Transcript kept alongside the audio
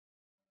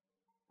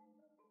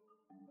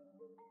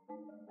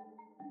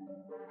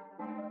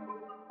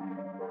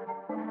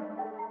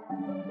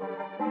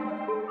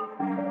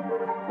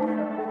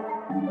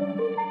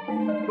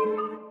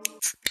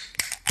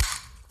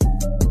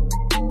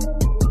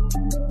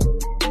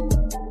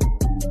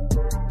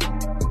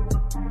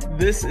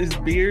This is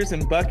Beers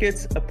and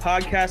Buckets, a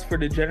podcast for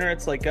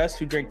degenerates like us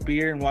who drink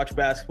beer and watch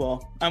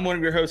basketball. I'm one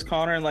of your hosts,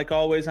 Connor, and like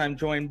always, I'm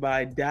joined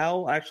by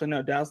Dal. Actually,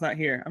 no, Dal's not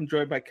here. I'm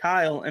joined by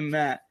Kyle and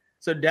Matt.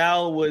 So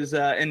Dal was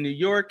in New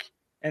York,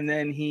 and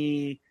then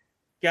he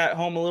got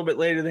home a little bit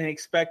later than he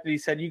expected. He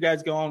said, "You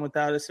guys go on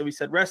without us." So we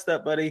said, "Rest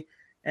up, buddy."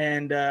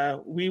 And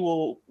we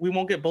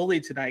won't get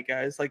bullied tonight,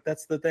 guys. Like,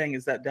 that's the thing,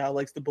 is that Dal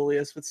likes to bully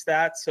us with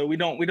stats, so we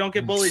don't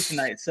get bullied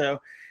tonight.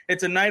 So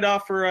it's a night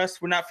off for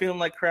us. We're not feeling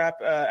like crap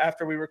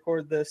after we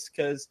record this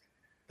because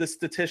the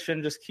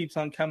statistician just keeps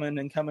on coming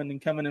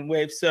in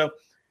waves. So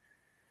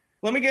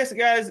let me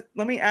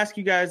ask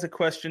you guys a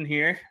question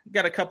here.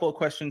 Got a couple of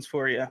questions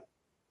for you.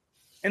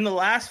 In the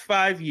last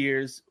 5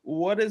 years,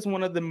 what is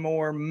one of the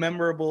more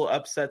memorable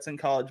upsets in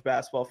college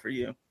basketball for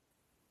you?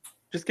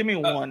 Just give me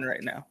one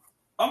right now.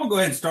 I'm going to go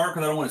ahead and start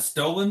because I don't want it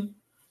stolen.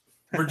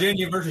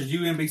 Virginia versus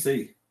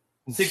UMBC.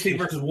 16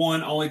 versus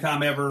 1, only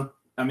time ever.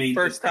 I mean,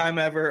 first time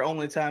ever,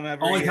 only time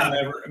ever. Only time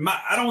ever.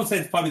 I don't want to say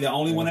it's probably the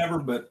only one ever,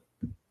 but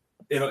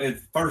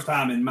it's first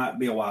time and might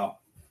be a while.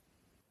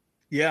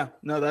 Yeah,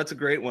 no, that's a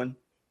great one.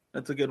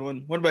 That's a good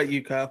one. What about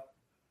you, Kyle?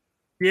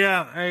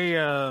 Yeah, hey,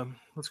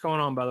 what's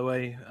going on, by the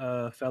way,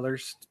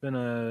 fellers? It's been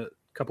a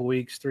couple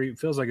weeks, it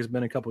feels like it's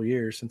been a couple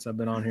years since I've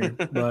been on here.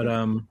 But,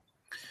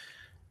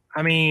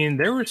 I mean,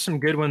 there were some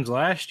good ones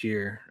last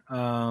year.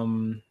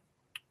 Oral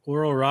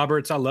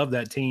Roberts, I love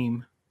that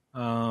team.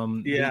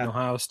 Yeah.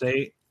 Ohio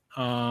State.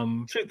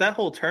 Shoot, that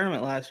whole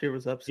tournament last year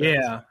was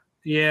upset.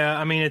 Yeah.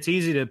 I mean, it's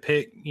easy to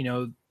pick,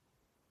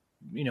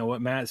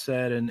 what Matt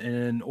said,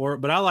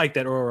 but I like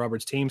that Oral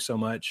Roberts team so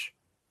much.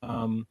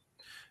 And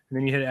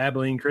then you had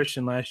Abilene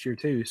Christian last year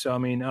too. So I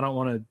mean, I don't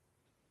want to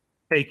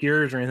take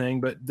yours or anything,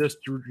 but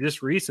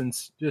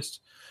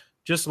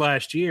just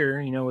last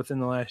year, within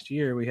the last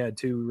year, we had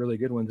two really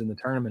good ones in the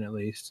tournament at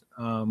least.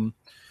 I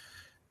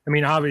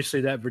mean,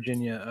 obviously that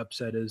Virginia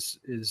upset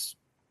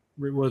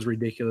was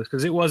ridiculous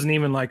because it wasn't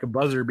even like a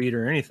buzzer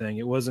beater or anything.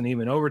 It wasn't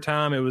even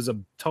overtime. It was a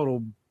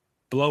total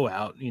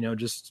blowout,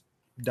 just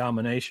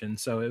domination.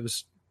 So it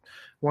was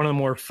one of the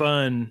more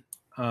fun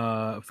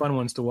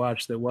ones to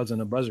watch that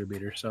wasn't a buzzer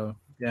beater. So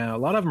yeah, a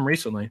lot of them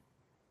recently.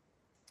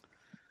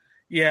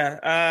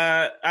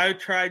 Yeah. I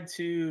tried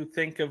to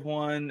think of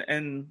one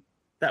and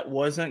that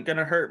wasn't going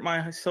to hurt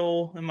my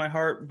soul and my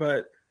heart.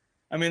 But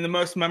I mean, the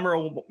most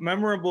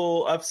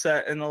memorable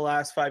upset in the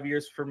last 5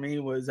 years for me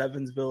was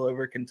Evansville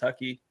over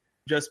Kentucky.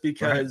 Just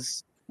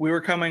because we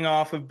were coming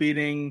off of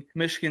beating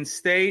Michigan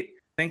State.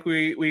 I think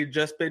we had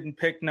just been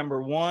picked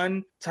number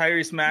 1.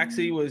 Tyrese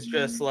Maxey was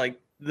just like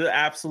the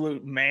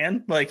absolute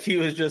man. Like he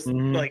was just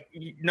like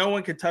no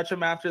one could touch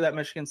him after that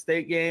Michigan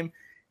State game.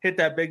 Hit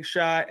that big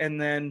shot,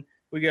 and then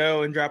we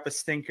go and drop a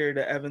stinker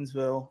to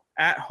Evansville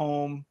at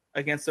home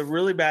against a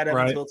really bad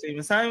Evansville team.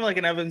 It's not even like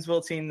an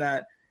Evansville team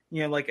that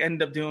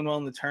ended up doing well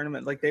in the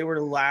tournament. Like they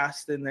were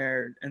last in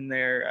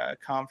their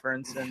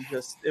conference, and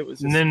it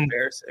was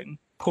embarrassing.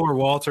 Poor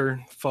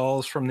Walter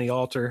falls from the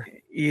altar.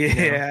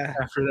 Yeah.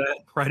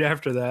 Right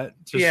after that.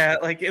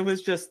 It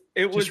was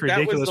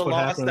that was the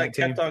loss that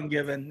kept on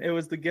giving. It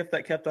was the gift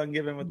that kept on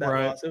giving with that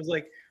loss. It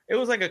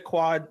was like a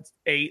quad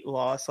 8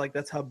 loss. Like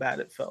that's how bad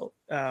it felt.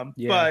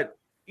 But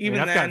even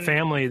I've got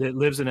family that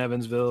lives in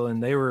Evansville,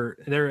 and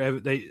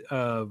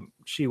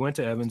she went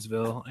to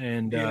Evansville,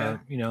 and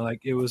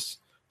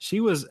she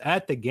was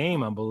at the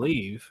game, I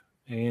believe,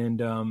 and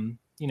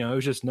it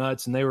was just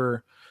nuts, and they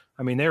were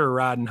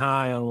riding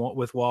high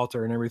with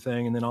Walter and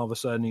everything, and then all of a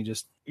sudden he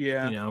just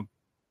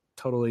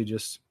totally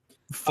just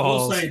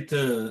falls. I will say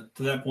to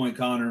that point,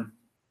 Connor,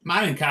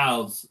 mine and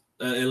Kyle's,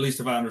 at least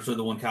if I understood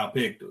the one Kyle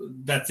picked,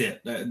 that's it.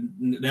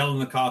 Nail in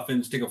the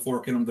coffin, stick a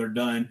fork in them, they're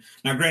done.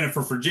 Now, granted,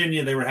 for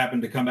Virginia, they were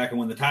happening to come back and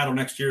win the title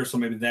next year, so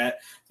maybe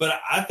that.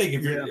 But I think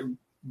if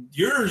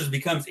yours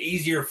becomes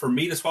easier for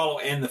me to swallow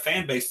and the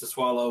fan base to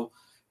swallow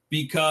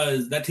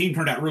because that team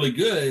turned out really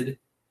good,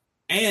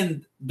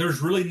 and there's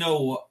really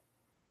no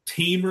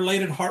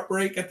team-related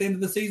heartbreak at the end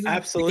of the season.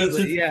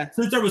 Absolutely,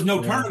 since there was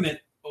no tournament,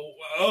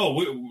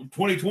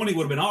 2020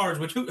 would have been ours,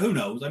 which who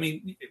knows? I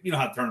mean, you know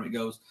how the tournament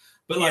goes.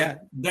 But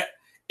that,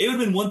 it would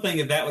have been one thing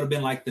if that would have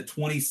been like the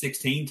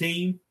 2016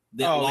 team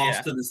that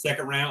lost to the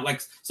second round.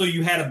 Like, so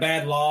you had a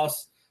bad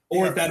loss,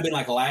 or if that had been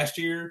like last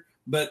year.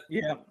 But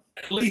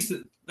at least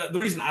the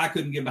reason I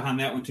couldn't get behind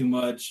that one too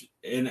much,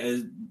 and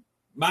as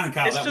mine and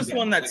Kyle, it's just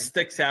one that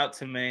sticks out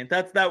to me.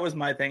 That was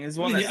my thing. It's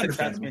one that sticks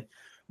out to me.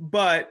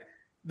 But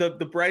the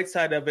bright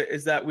side of it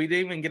is that we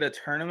didn't even get a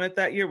tournament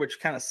that year, which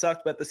kind of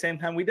sucked. But at the same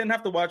time, we didn't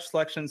have to watch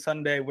Selection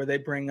Sunday where they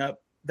bring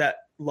up that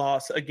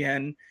loss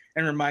again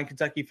and remind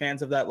Kentucky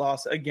fans of that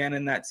loss again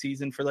in that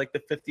season for like the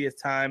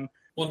 50th time.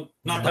 Well,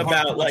 not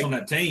about like on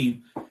that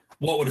team.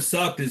 what would have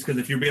sucked is because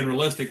if you're being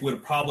realistic, would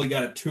have probably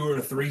got a 2 or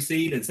a 3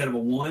 seed instead of a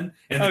 1.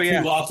 And the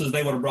two losses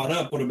they would have brought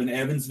up would have been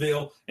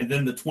Evansville and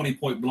then the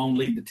 20-point blown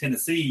lead to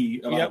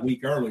Tennessee about a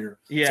week earlier.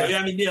 Yeah.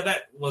 So,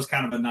 that was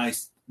kind of a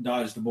nice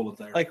dodge the bullet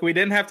there. Like, we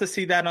didn't have to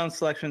see that on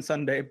Selection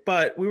Sunday,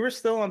 but we were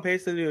still on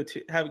pace to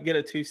get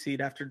a 2 seed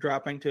after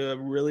dropping to a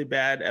really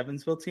bad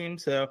Evansville team.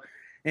 So,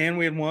 and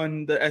we had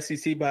won the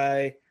SEC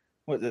by,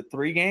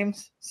 3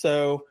 games?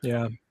 So,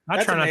 yeah.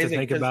 I try not to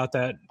think about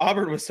that.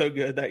 Auburn was so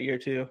good that year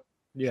too.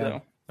 Yeah.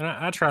 So. And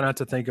I try not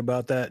to think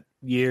about that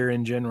year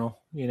in general,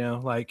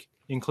 like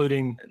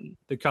including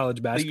the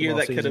college basketball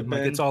that season.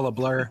 Like, it's all a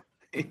blur.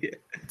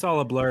 It's all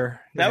a blur.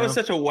 That was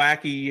such a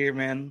wacky year,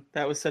 man.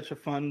 That was such a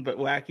fun but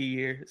wacky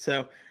year.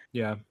 So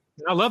yeah.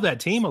 I love that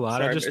team a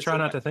lot. I just try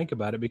not to think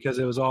about it because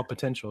it was all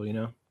potential,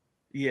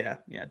 Yeah,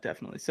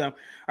 definitely. So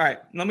all right,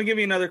 let me give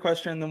you another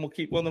question, then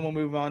we'll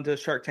move on to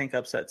Shark Tank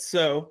upsets.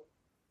 So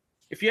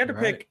if you had to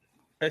pick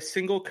a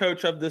single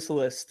coach of this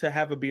list to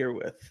have a beer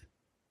with,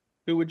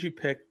 who would you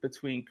pick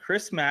between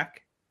Chris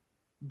Mack,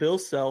 Bill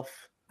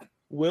Self,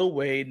 Will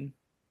Wade,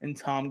 and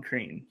Tom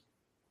Crean?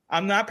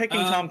 I'm not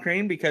picking Tom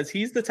Crean because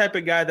he's the type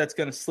of guy that's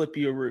going to slip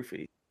you a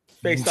roofie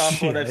based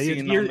off what I've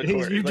seen on the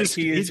court.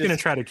 He's going to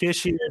try to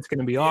kiss you. It's going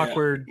to be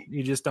awkward.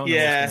 You just don't know.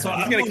 Yeah, so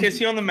he's going to kiss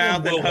you on the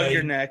mouth and hug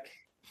your neck.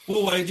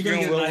 Will Wade, you're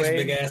going to get a nice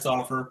big-ass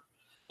offer.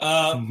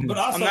 But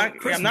also,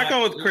 I'm not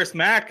going with Chris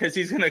Mack because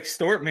he's going to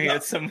extort me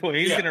at some point.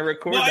 He's going to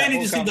record that. And he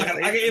just seems like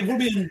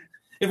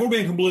if we're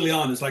being completely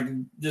honest, like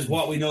just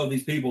what we know of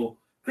these people,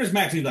 Chris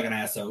Mack seems like an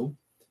asshole.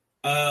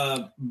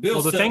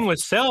 The thing with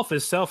Self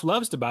is Self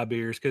loves to buy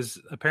beers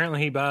because apparently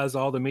he buys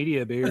all the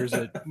media beers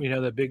at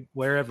the big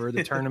wherever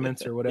the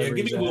tournaments or whatever.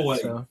 Give me Will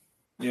Wade.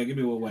 Give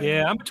me Will Wade.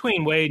 Yeah, I'm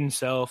between Wade and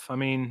Self. I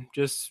mean,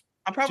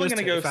 I'm probably going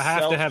to go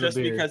Self just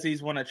because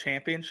he's won a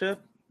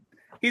championship.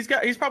 He's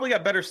probably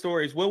got better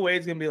stories. Will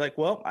Wade's going to be like,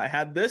 well, I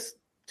had this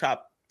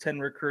top 10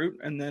 recruit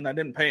and then I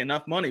didn't pay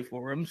enough money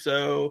for him.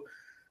 So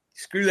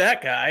screw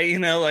that guy.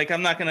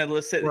 I'm not going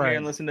to sit here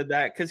and listen to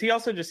that. Cause he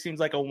also just seems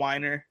like a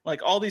whiner.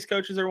 Like all these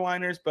coaches are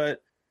whiners,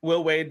 but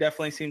Will Wade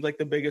definitely seems like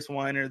the biggest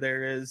whiner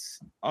there is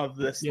of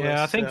this list.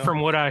 I think from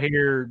what I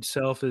hear,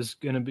 Self is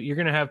going to be, you're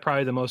going to have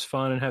probably the most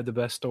fun and have the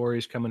best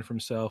stories coming from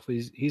Self.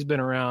 He's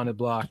been around the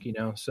block,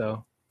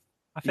 so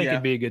I think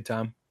it'd be a good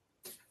time.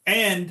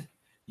 And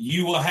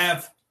you will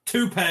have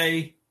to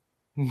pay.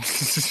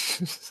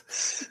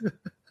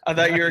 I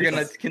thought you were going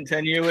to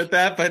continue with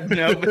that, but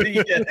no.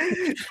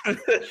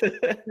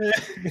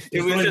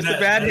 It was just a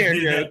bad hair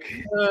joke.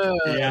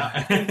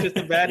 Just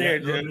a bad hair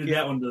joke.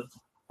 That one does.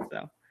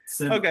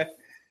 Okay,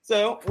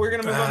 so we're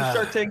going to move on to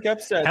Shark Tank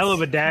upsets. Hell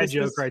of a dad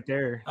joke right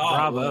there.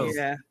 Bravo.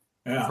 Yeah.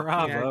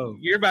 Bravo.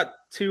 You're about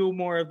 2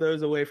 more of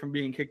those away from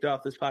being kicked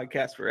off this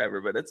podcast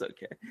forever, but it's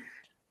okay.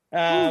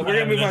 We're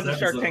going to move on to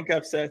Shark Tank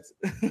upsets.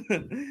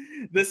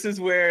 This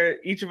is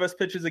where each of us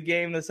pitches a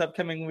game this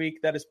upcoming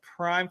week that is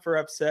prime for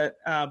upset,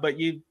 but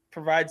you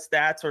provide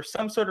stats or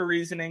some sort of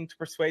reasoning to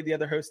persuade the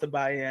other host to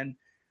buy in.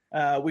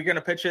 We're going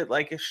to pitch it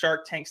like a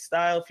Shark Tank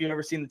style if you've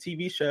ever seen the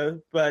TV show,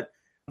 but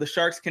the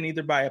Sharks can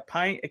either buy a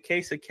pint, a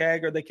case, a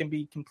keg, or they can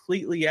be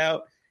completely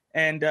out.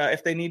 And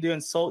if they need to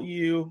insult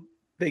you,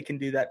 they can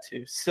do that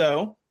too.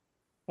 So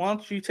why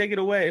don't you take it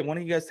away? Why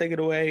don't you guys take it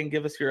away and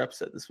give us your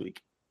upset this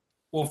week?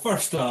 Well,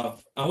 first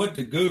off, I went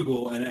to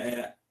Google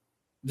and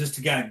just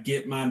to kind of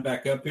get mine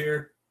back up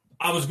here.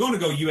 I was going to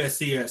go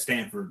USC at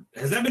Stanford.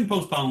 Has that been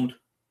postponed?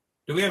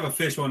 Do we have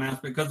official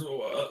announcement? Because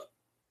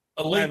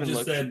a link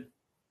just said.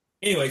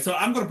 Anyway, so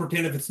I'm going to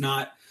pretend if it's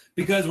not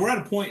because we're at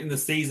a point in the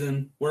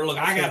season where, look,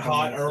 I got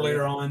hot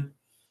earlier on,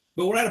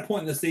 but we're at a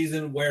point in the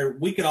season where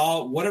we could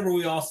all, whatever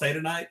we all say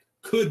tonight,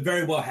 could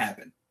very well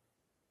happen.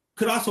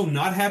 Could also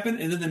not happen,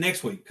 and then the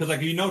next week. Because,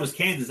 like, you notice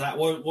Kansas,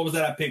 what was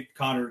that I picked,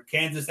 Connor?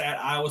 Kansas at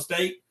Iowa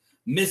State.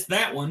 Missed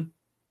that one.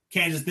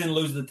 Kansas then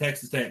loses to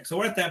Texas Tech. So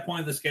we're at that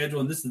point in the schedule,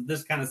 and this is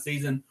this kind of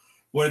season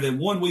where the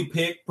one we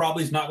pick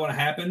probably is not going to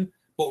happen,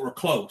 but we're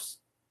close,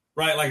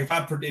 right? Like,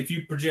 if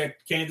you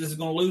project Kansas is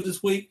going to lose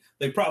this week,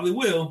 they probably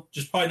will,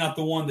 just probably not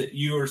the one that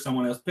you or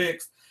someone else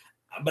picks.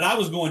 But I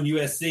was going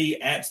USC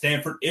at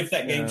Stanford if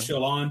that game's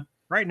still on.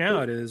 Right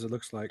now it is, it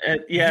looks like.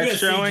 It's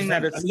showing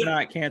that it's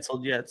not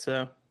canceled yet,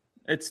 so.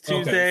 It's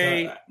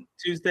Tuesday,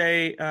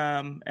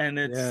 and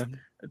it's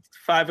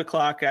 5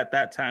 o'clock at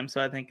that time.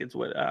 So I think it's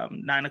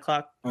 9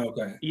 o'clock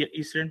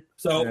Eastern.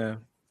 So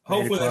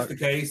hopefully that's the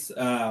case.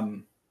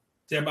 I'm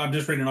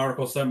just reading an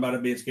article, something about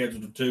it being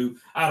scheduled to 2.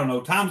 I don't know.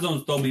 Time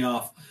zones throw me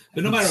off.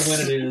 But no matter when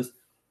it is,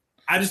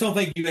 I just don't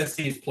think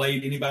USC has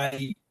played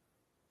anybody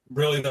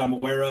really that I'm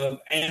aware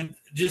of. And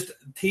just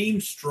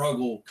teams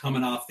struggle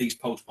coming off these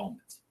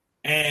postponements.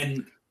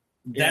 And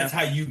that's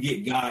how you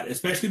get got,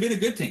 especially being a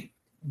good team.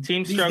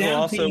 Teams struggle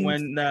also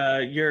when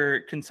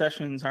your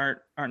concessions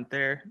aren't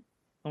there.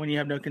 When you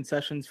have no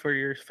concessions for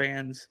your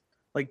fans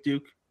like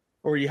Duke,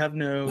 or you have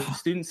no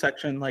student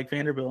section like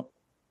Vanderbilt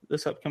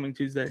this upcoming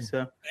Tuesday.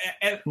 So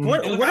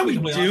what are we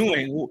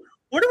doing?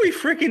 What are we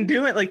freaking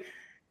doing? Like,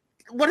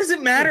 what does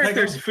it matter if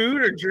there's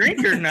food or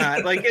drink or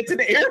not? Like, it's an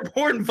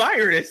airborne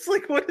virus.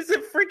 Like, what does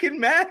it freaking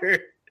matter?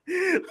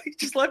 Like,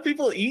 just let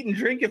people eat and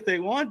drink if they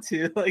want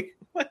to. Like,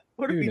 what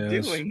are we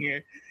doing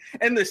here?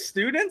 And the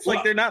students,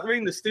 like, they're not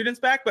bringing the students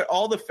back, but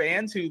all the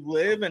fans who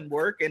live and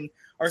work and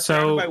are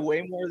surrounded by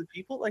way more of the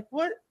people. Like,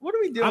 what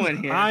are we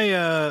doing here?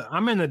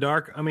 I'm in the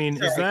dark. I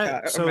mean, is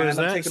that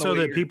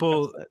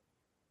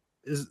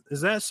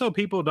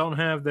people don't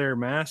have their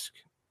mask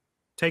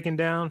taken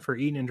down for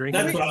eating and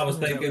drinking? That's what I was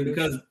thinking,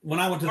 because when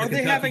I went to the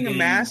Kentucky game, having a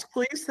mask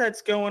police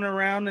that's going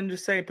around and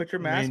just saying, put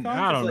your mask on?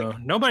 I don't know.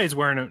 Nobody's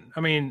wearing it.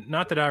 I mean,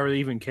 not that I really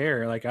even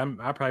care. Like, I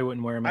probably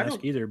wouldn't wear a mask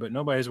either, but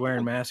nobody's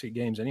wearing masks at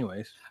games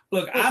anyways.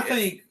 Look, I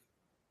think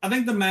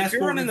the mask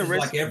ordinance is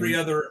like every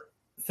other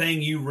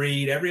thing you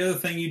read, every other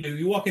thing you do.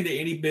 You walk into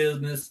any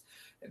business,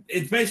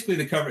 it's basically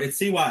to cover. It's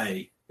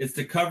CYA. It's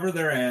to cover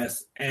their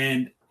ass.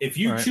 And if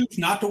you choose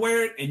not to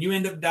wear it and you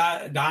end up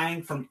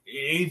dying from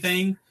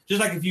anything, just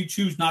like if you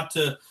choose not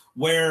to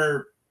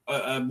wear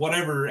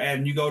whatever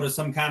and you go to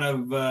some kind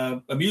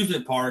of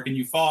amusement park and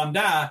you fall and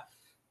die,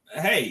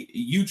 hey,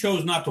 you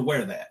chose not to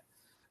wear that.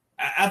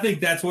 I think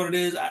that's what it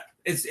is.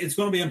 It's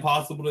going to be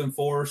impossible to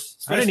enforce.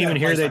 I didn't even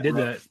hear they did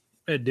that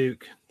at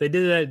Duke. They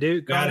did that at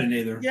Duke. I didn't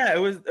either. Yeah,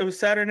 it was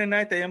Saturday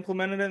night. They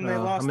implemented it and they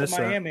lost to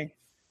Miami.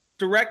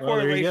 Direct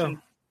correlation.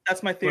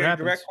 That's my theory.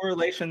 Direct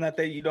correlation that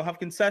you don't have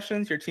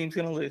concessions. Your team's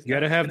going to lose. You got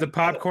to have the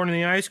popcorn and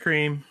the ice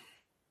cream.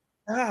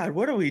 God,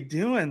 what are we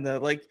doing though?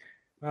 Like,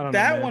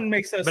 that one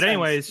makes no sense. But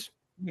anyways,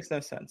 makes no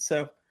sense.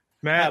 So,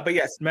 Matt, but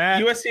yes,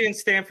 Matt, USC and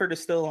Stanford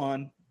is still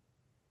on.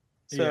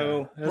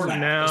 So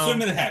now,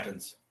 assuming it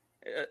happens.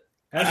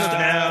 As of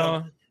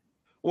now,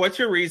 what's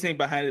your reasoning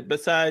behind it?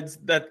 Besides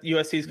that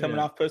USC is coming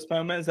off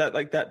postponement, is that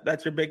like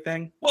that's your big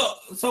thing? Well,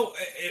 so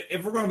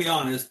if we're going to be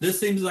honest, this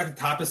seems like a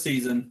type of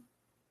season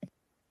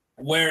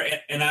where,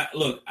 and I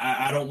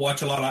don't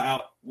watch a lot of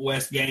out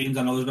West games.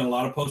 I know there's been a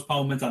lot of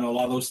postponements. I know a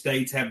lot of those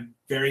states have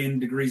varying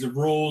degrees of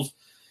rules.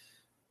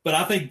 But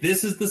I think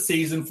this is the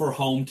season for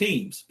home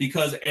teams,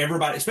 because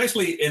everybody,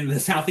 especially in the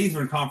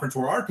Southeastern Conference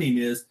where our team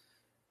is,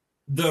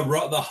 the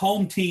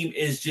home team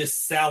is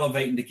just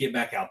salivating to get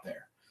back out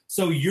there.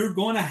 So you're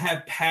going to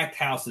have packed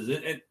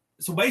houses.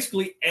 So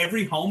basically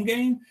every home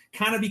game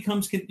kind of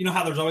becomes, you know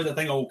how there's always that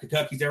thing,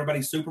 Kentucky's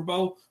everybody's Super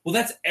Bowl? Well,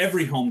 that's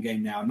every home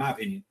game now, in my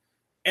opinion.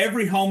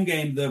 Every home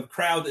game, the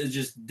crowd is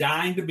just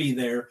dying to be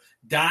there,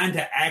 dying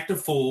to act a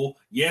fool.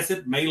 Yes,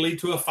 it may lead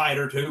to a fight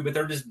or two, but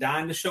they're just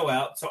dying to show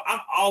out. So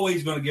I'm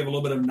always going to give a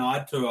little bit of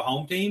nod to a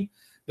home team.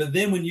 But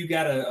then when you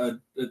got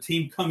a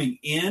team coming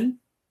in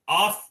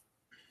off,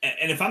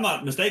 and if I'm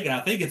not mistaken,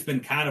 I think it's been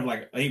kind of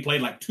like they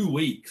played like 2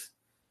 weeks.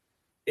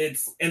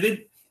 It's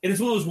one of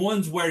those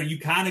ones where you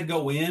kind of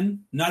go in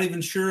not even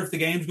sure if the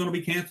game's going to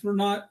be canceled or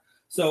not.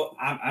 So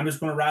I'm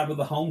just going to ride with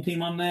the home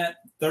team on that.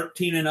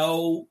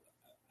 13-0.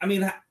 I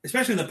mean,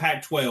 especially in the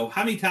Pac-12,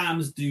 how many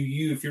times do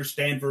you, if you're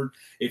Stanford,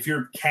 if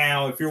you're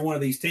Cal, if you're one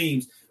of these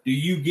teams, do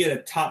you get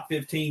a top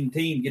 15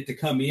 team get to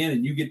come in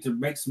and you get to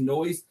make some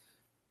noise?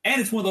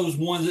 And it's one of those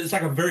ones, it's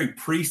like a very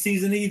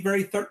preseason-y,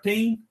 very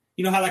 13.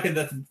 You know how like at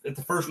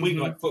the first week,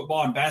 like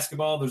football and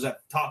basketball, there's that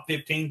top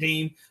 15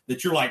 team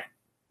that you're like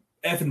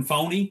effing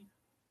phony?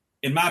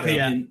 In my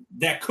opinion,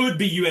 that could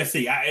be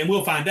USC, and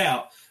we'll find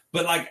out.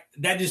 But like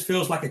that just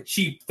feels like a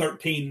cheap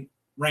 13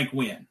 rank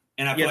win.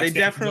 And I feel like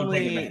Stanford's going to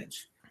take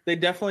advantage. They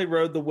definitely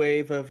rode the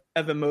wave of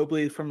Evan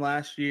Mobley from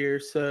last year,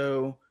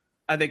 so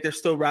I think they're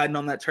still riding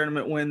on that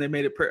tournament win. They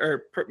made it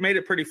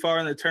pretty far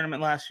in the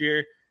tournament last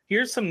year.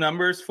 Here's some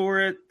numbers for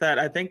it that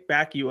I think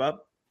back you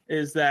up.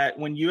 Is that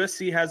when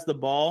USC has the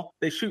ball,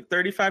 they shoot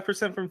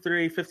 35% from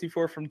 3,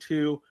 54 from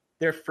 2.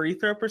 Their free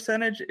throw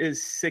percentage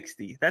is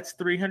 60. That's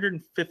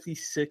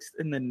 356th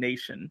in the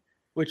nation,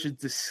 which is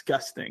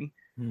disgusting.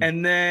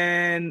 And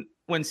then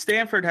when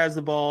Stanford has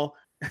the ball,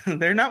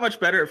 they're not much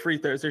better at free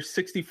throws. They're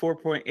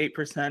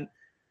 64.8%.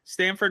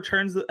 Stanford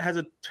has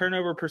a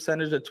turnover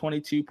percentage of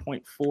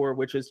 22.4,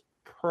 which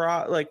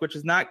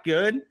is not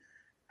good.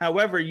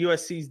 However,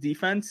 USC's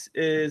defense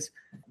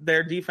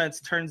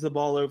turns the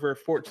ball over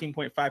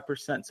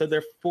 14.5%. So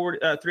they're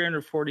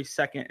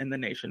 342nd in the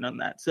nation on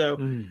that.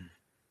 So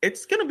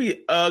it's going to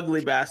be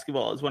ugly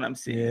basketball is what I'm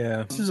seeing.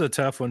 Yeah, this is a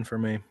tough one for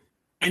me.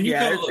 And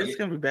it's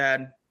going to be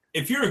bad.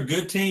 If you're a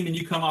good team and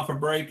you come off a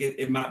break,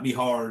 it might be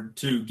hard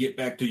to get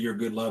back to your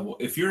good level.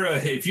 If you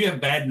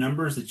have bad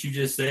numbers that you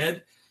just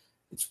said,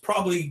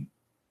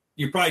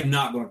 you're probably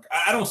not going to.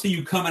 I don't see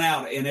you coming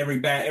out in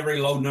every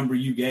low number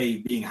you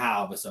gave being high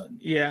all of a sudden.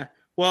 Yeah.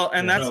 Well,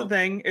 and that's the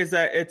thing is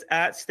that it's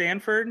at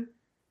Stanford.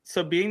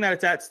 So being that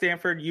it's at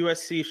Stanford,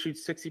 USC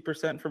shoots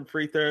 60% from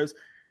free throws.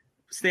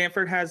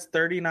 Stanford has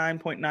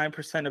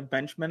 39.9% of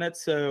bench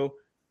minutes. So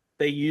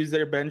they use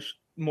their bench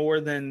more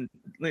than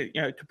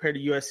compared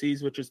to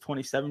USC's, which is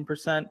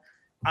 27%.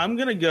 I'm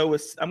gonna go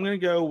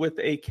with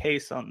a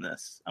case on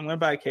this. I'm gonna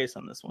buy a case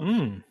on this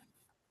one.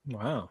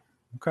 Wow.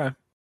 Okay.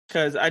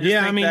 Because I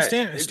just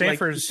think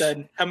Stanford's like you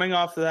said, coming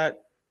off of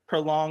that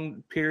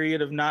prolonged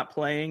period of not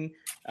playing,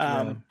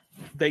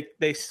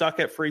 they suck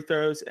at free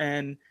throws,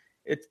 and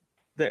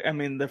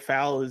the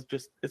foul is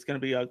it's going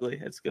to be ugly.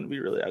 It's going to be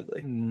really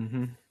ugly.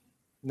 Mm-hmm.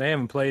 They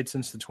haven't played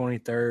since the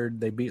 23rd.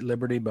 They beat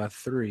Liberty by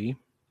 3.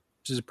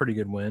 which is a pretty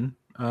good win.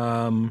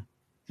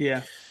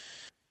 Yeah.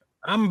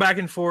 I'm back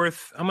and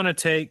forth. I'm gonna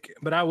take,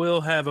 but I will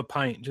have a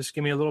pint. Just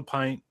give me a little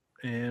pint,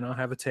 and I'll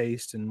have a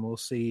taste, and we'll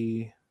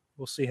see.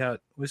 We'll see how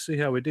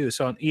we do.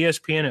 So on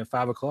ESPN at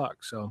 5:00.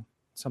 So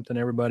something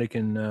everybody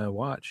can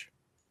watch.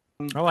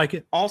 I like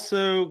it.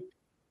 Also,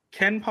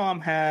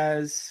 KenPom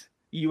has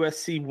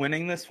USC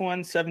winning this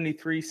one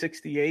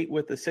 73-68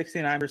 with a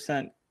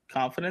 69%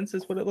 confidence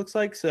is what it looks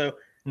like. So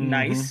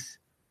nice.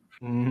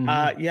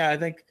 Yeah, I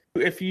think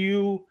if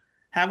you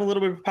have a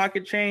little bit of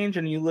pocket change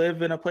and you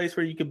live in a place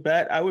where you could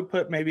bet, I would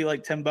put maybe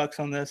like $10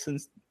 on this and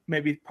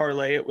maybe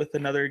parlay it with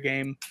another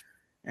game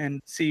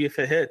and see if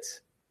it hits.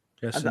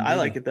 Yes, I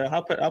like it though.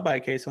 I'll buy a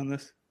case on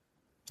this.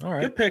 All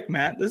right. Good pick,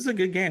 Matt. This is a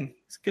good game.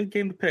 It's a good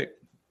game to pick.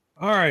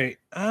 All right.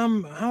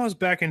 I was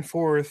back and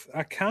forth.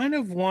 I kind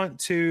of want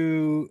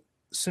to,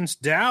 since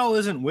Dow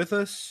isn't with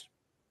us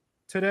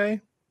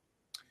today,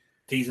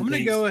 I'm going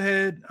to go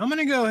ahead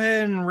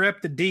and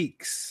rep the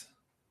Deeks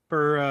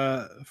for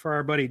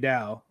our buddy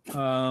Dow.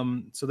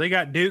 So they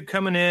got Duke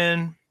coming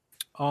in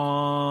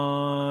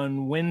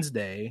on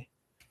Wednesday,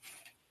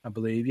 I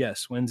believe.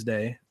 Yes,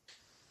 Wednesday.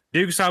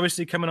 Duke's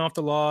obviously coming off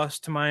the loss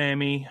to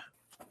Miami.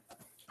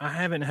 I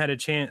haven't had a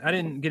chance. I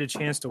didn't get a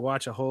chance to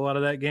watch a whole lot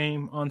of that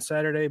game on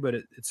Saturday, but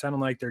it sounded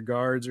like their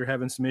guards are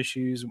having some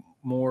issues.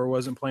 Moore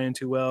wasn't playing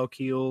too well.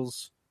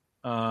 Keels.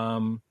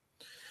 And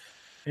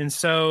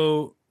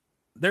so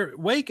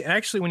Wake,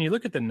 actually, when you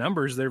look at the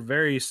numbers, they're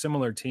very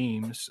similar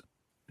teams.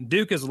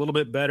 Duke is a little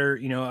bit better,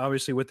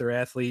 obviously with their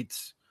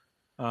athletes.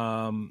 They're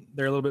a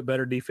little bit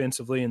better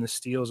defensively in the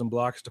steals and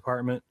blocks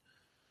department.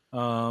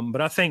 But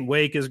I think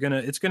Wake is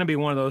it's gonna be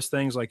one of those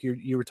things like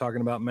you were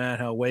talking about, Matt,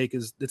 how Wake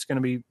they're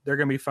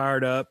gonna be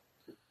fired up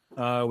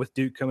with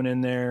Duke coming in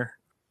there.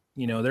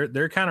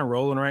 They're kind of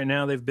rolling right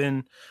now. They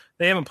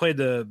haven't played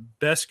the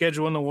best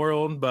schedule in the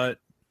world, but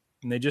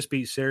they just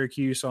beat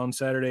Syracuse on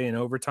Saturday in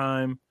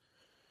overtime.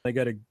 They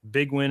got a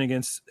big win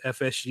against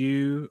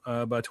FSU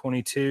by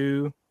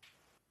 22.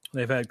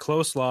 They've had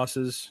close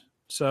losses.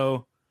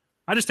 So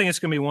I just think it's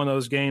going to be one of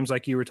those games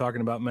like you were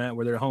talking about, Matt,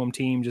 where their home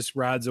team just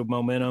rides the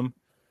momentum.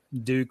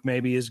 Duke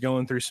maybe is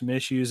going through some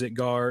issues at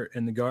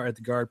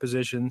the guard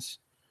positions.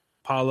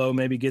 Paulo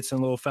maybe gets in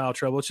a little foul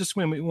trouble. It's just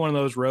going to be one of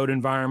those road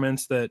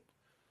environments that,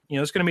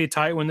 it's going to be a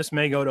tight one. This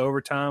may go to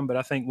overtime, but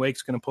I think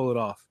Wake's going to pull it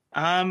off.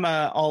 I'm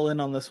all in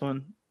on this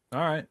one. All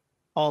right.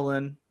 All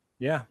in.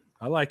 Yeah,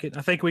 I like it.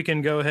 I think we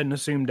can go ahead and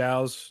assume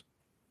Dow's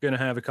going to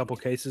have a couple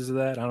cases of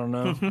that. I don't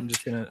know. I'm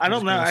just going to. I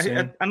don't know. I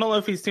don't know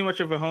if he's too much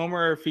of a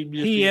homer or if he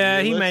just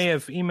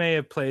he may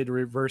have played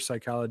reverse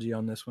psychology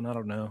on this one. I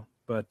don't know,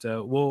 but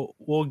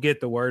we'll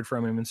get the word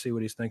from him and see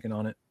what he's thinking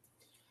on it.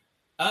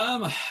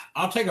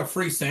 I'll take a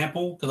free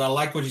sample because I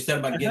like what you said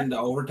about getting to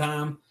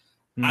overtime.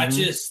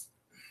 Mm-hmm.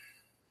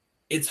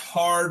 It's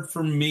hard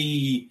for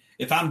me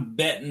if I'm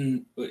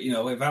betting.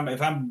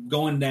 If I'm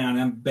going down,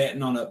 I'm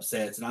betting on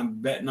upsets and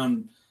I'm betting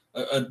on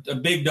a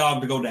big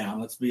dog to go down.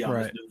 Let's be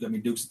honest. Right. I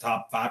mean, Duke's a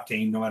top 5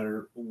 team, no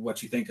matter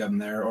what you think of them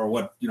there or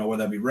what where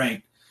they'll be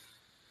ranked.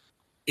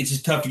 It's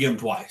just tough to get them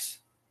twice.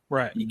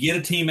 Right. You get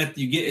a team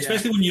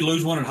especially when you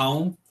lose one at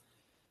home.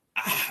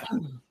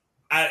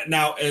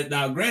 Now,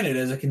 granted,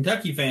 as a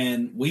Kentucky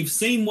fan, we've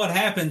seen what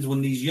happens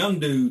when these young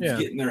dudes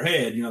get in their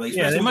head.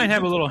 They might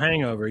have a little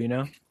hangover.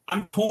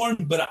 I'm torn,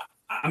 but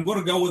I'm going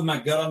to go with my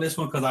gut on this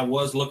one because I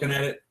was looking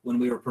at it when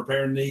we were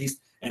preparing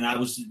these, and I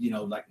was,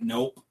 like,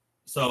 nope.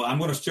 So I'm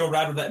going to still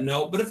ride with that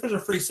nope. But if there's a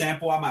free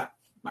sample, I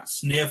might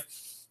sniff,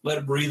 let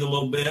it breathe a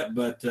little bit.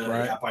 But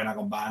I'm probably not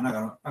going to buy it. I'm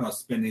not going to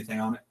spend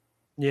anything on it.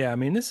 Yeah, I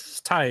mean, this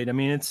is tight. I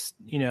mean, it's,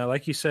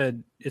 like you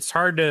said, it's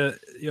hard to,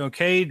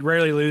 Cade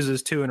rarely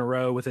loses 2 in a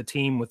row with a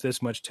team with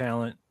this much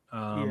talent.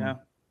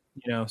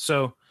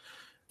 So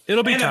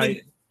it'll be tight. I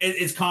mean,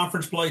 it's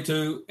conference play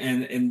too,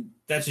 and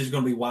that's just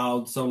going to be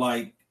wild. So,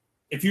 like,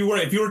 if you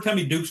were to tell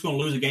me Duke's going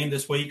to lose a game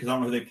this week, because I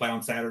don't know who they play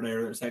on Saturday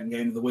or their second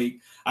game of the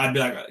week, I'd be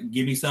like,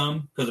 give me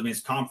some, because, I mean,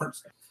 it's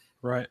conference.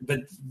 Right.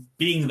 But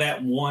being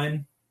that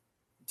one,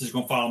 just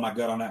going to follow my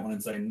gut on that one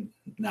and say,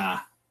 nah.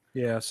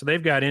 Yeah, so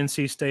they've got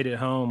NC State at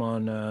home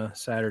on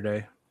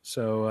Saturday.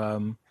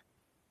 So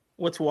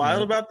what's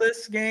wild about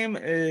this game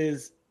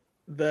is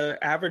the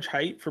average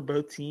height for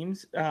both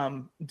teams.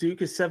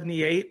 Duke is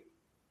 78.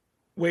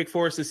 Wake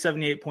Forest is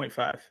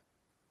 78.5.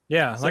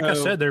 Yeah, like I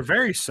said, they're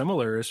very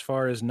similar as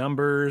far as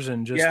numbers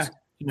and just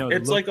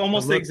it's like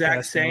almost the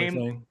exact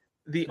same.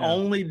 The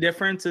only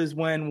difference is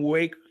when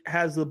Wake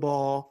has the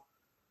ball,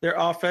 their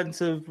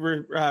offensive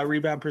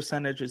rebound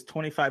percentage is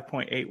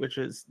 25.8, which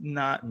is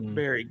not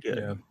very good.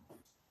 Yeah.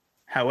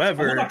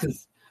 However,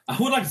 I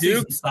would like to see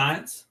some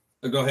science.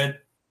 Go ahead.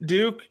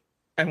 Duke,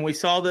 and we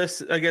saw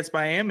this against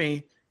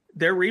Miami,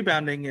 their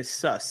rebounding is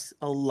sus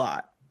a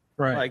lot.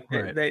 Right.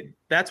 Like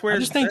that's where I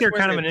just think they're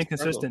kind of an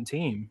inconsistent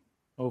team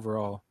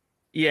overall.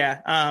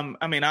 Yeah.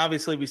 I mean,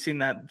 obviously we've seen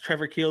that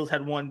Trevor Keels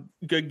had one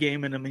good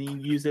game in him and he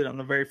used it on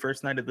the very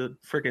first night of the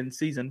freaking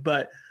season.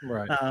 But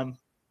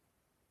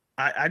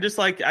I just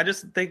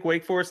think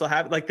Wake Forest will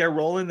have, like, they're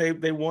rolling.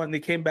 They won. They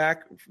came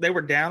back. They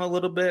were down a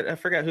little bit. I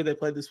forgot who they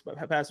played this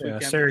past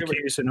weekend.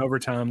 Syracuse in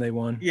overtime they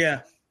won.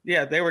 Yeah,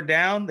 they were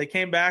down. They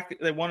came back.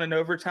 They won in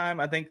overtime.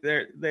 I think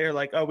they're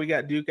like, oh, we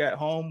got Duke at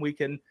home. We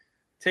could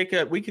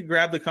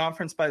grab the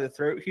conference by the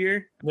throat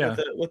here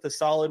with a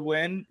solid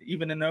win,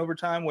 even in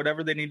overtime.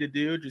 Whatever they need to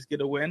do, just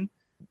get a win.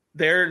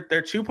 Their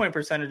 2-point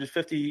percentage is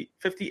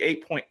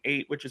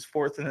 58.8, which is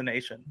 4th in the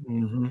nation.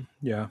 Mm-hmm.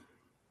 Yeah.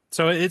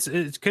 So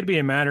it could be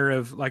a matter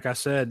of, like I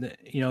said,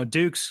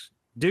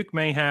 Duke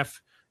may have,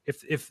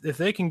 if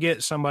they can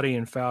get somebody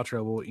in foul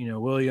trouble,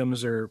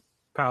 Williams or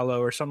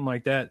Paolo or something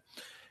like that,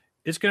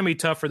 it's going to be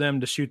tough for them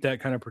to shoot that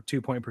kind of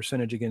 2-point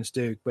percentage against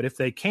Duke. But if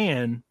they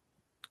can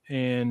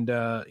and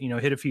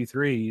hit a few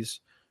threes,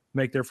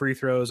 make their free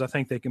throws, I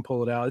think they can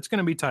pull it out. It's going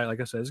to be tight.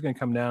 Like I said, it's going to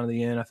come down to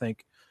the end.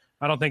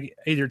 I don't think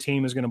either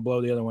team is going to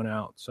blow the other one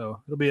out.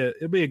 So it'll be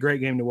a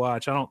great game to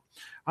watch. I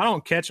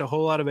don't catch a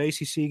whole lot of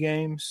ACC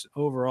games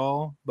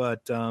overall,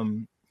 but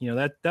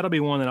that'll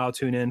be one that I'll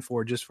tune in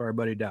for just for our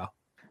buddy Dow.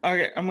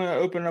 Okay, I'm going to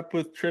open up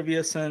with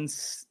trivia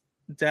since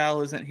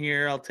Dal isn't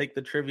here. I'll take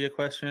the trivia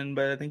question,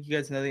 but I think you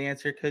guys know the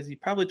answer because he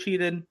probably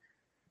cheated.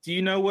 Do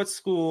you know what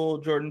school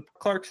Jordan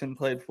Clarkson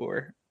played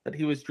for that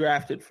he was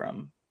drafted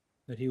from?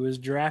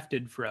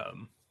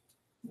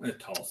 At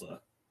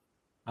Tulsa.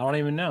 I don't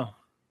even know.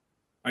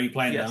 Are you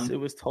playing Yes, down? It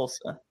was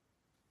Tulsa.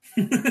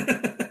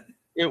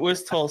 It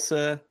was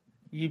Tulsa,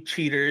 you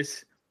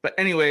cheaters. But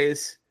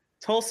anyways,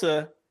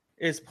 Tulsa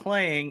is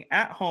playing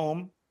at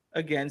home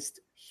against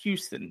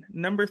Houston,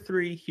 number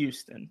 3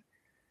 Houston.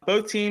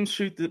 Both teams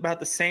shoot about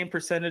the same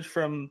percentage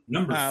from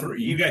number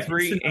 3. You got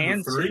 3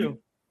 and 3? 2.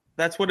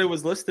 That's what it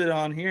was listed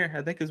on here.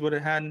 I think is what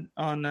it had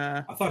on.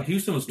 I thought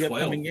Houston was 12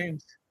 upcoming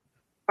games.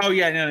 Oh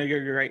yeah, no,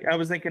 you're right. I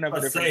was thinking of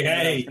a different.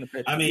 Hey,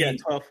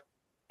 12.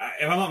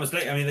 If I'm not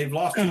mistaken, they've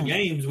lost 2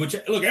 games. Which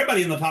look,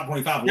 everybody in the top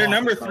 25. They're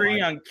number 3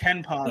 on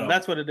KenPom. So.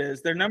 That's what it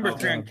is. They're number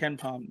 3 on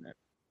KenPom.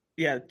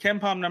 Yeah,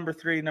 KenPom number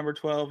 3, number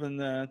 12 in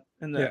the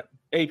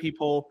AP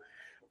poll.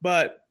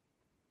 But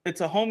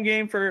it's a home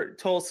game for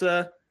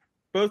Tulsa.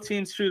 Both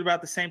teams shoot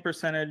about the same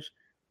percentage.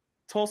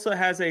 Tulsa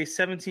has a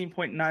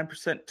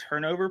 17.9%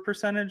 turnover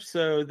percentage,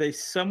 so they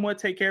somewhat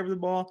take care of the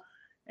ball.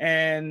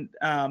 And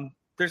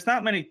there's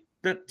not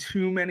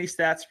too many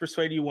stats to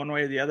persuade you one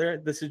way or the other.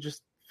 This is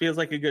just feels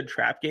like a good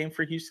trap game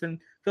for Houston.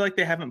 I feel like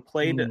they haven't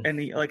played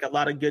a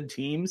lot of good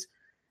teams,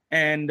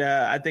 and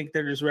I think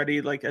they're just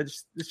ready.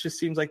 This just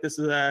seems like this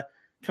is a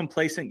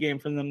complacent game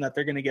for them that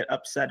they're going to get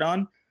upset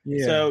on.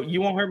 Yeah. So you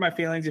won't hurt my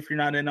feelings if you're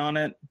not in on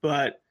it,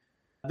 but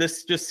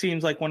this just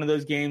seems like one of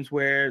those games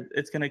where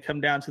it's going to come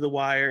down to the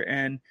wire,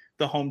 and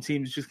the home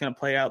team is just going to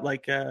play out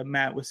like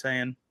Matt was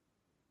saying.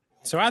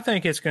 So I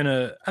think it's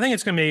gonna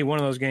be one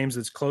of those games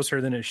that's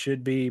closer than it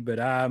should be, but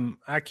I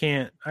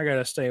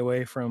gotta stay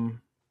away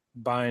from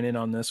buying in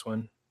on this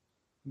one.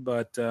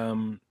 But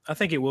I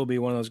think it will be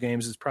one of those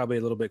games that's probably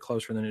a little bit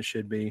closer than it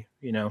should be.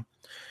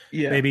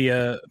 Maybe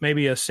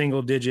a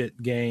single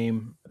digit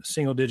game,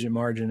 single digit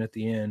margin at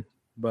the end.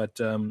 But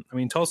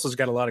Tulsa's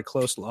got a lot of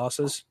close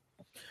losses.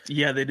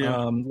 Yeah, they do.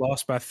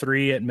 Lost by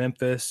 3 at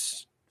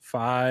Memphis,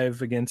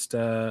 5 against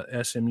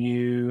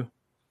SMU.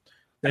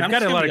 They've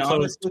got a lot of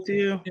close. With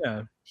you.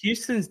 Yeah,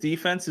 Houston's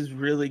defense is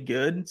really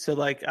good,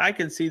 so I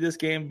could see this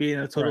game being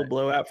a total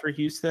blowout for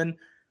Houston.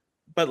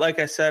 But like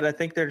I said, I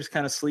think they're just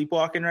kind of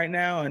sleepwalking right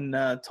now, and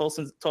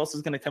Tulsa's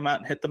going to come out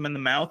and hit them in the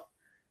mouth.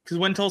 Because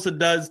when Tulsa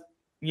does,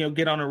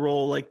 get on a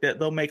roll like that,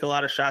 they'll make a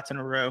lot of shots in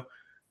a row.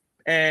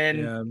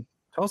 And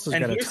Tulsa's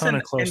got a ton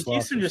of close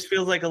losses. Houston just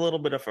feels like a little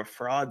bit of a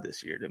fraud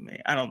this year to me.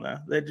 I don't know.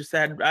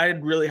 I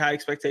had really high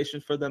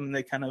expectations for them, and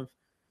they kind of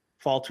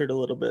faltered a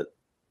little bit.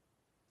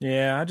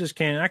 Yeah, I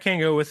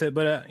can't go with it,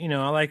 but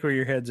I like where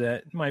your head's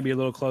at. It might be a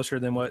little closer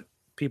than what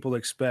people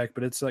expect,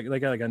 but it's like they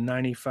got like a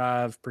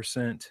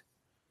 95%.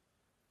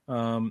 Or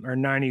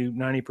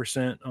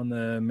 90% on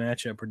the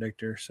matchup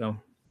predictor. So,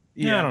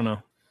 yeah, I don't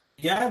know.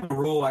 Yeah, I have a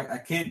rule. I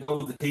can't go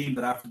with the team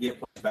that I forget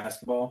plays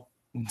basketball.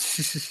 I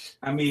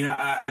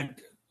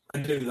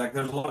do. Like,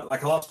 there's a lot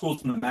of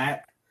schools in the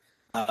MAC,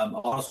 a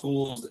lot of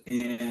schools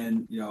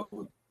in,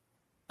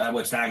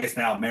 which I guess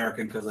now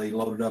American because they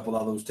loaded up with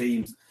all those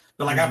teams.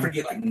 But, I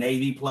forget,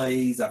 Navy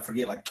plays. I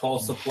forget,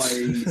 Tulsa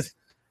plays.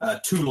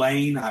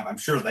 Tulane, I'm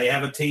sure they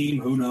have a team.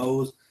 Who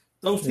knows?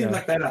 Those teams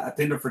like that, I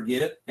tend to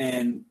forget.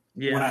 And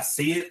when I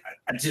see it,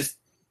 I just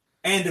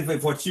 – and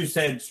if what you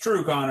said is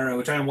true, Connor,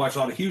 which I haven't watched a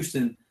lot of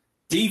Houston,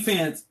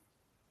 defensive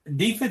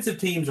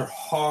teams are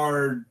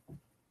hard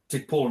to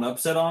pull an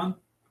upset on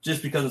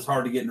just because it's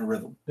hard to get in a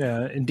rhythm.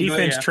 Yeah, and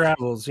defense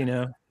travels,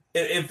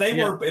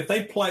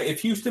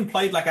 If Houston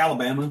played like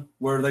Alabama,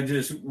 where we're going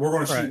to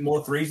shoot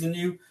more threes than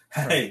you,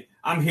 hey,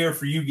 I'm here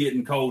for you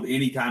getting cold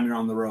anytime you're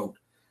on the road.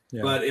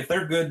 Yeah. But if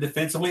they're good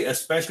defensively,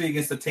 especially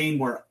against a team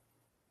where –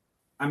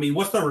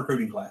 what's their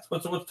recruiting class?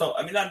 What's I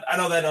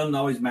know that doesn't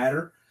always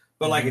matter,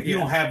 but if you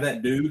don't have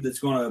that dude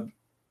if you don't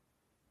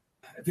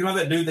have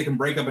that dude that can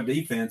break up a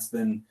defense,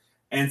 then,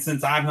 and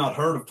since I've not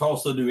heard of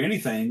Tulsa do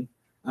anything,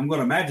 I'm going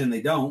to imagine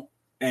they don't,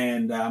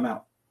 and I'm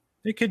out.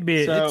 It could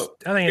be. So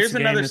I think here's it's a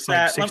game another that's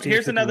stat. like 60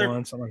 Here's to 51,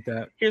 another something like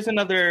that. Here's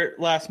another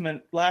last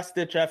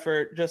ditch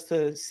effort just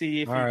to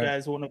see if All you right.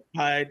 guys want to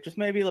buy just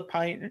maybe a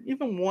pint,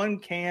 even one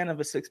can of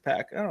a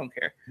 6-pack. I don't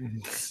care.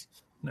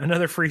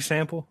 Another free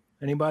sample.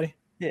 Anybody?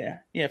 Yeah.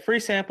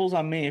 Free samples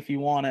on me if you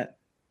want it.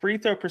 Free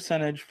throw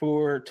percentage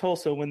for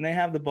Tulsa when they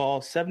have the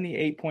ball,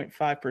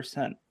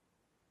 78.5%,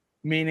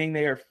 meaning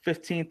they are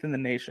 15th in the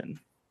nation.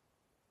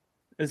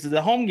 This is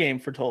a home game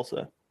for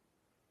Tulsa.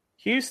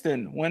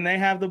 Houston, when they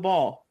have the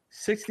ball,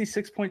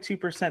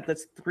 66.2%.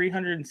 That's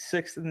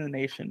 306th in the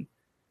nation,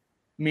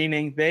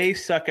 meaning they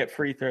suck at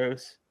free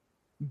throws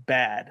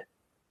bad.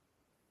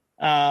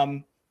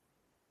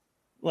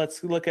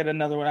 Let's look at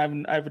another one. I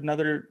have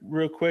another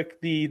real quick.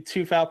 The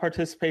 2 foul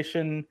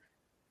participation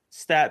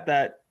stat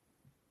that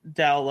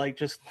Dow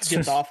just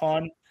gets off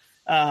on.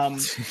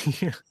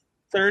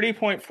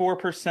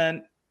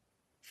 30.4%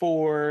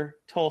 for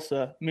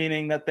Tulsa,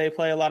 meaning that they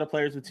play a lot of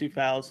players with 2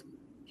 fouls.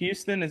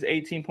 Houston is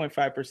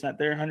 18.5%.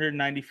 They're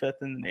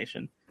 195th in the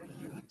nation.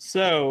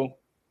 So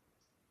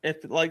if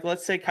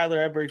let's say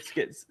Kyler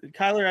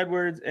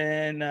Edwards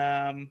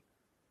and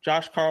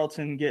Josh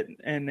Carlton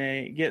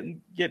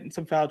getting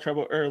some foul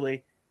trouble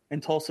early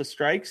and Tulsa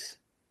strikes,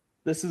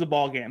 this is a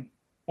ball game.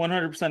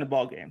 100% a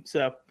ball game.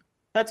 So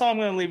that's all I'm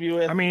going to leave you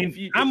with. I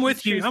mean, I'm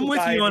with you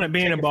on it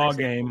being a ball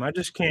game. I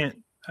just can't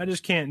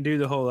do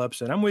the whole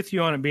upset. I'm with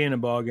you on it being a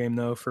ball game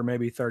though for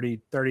maybe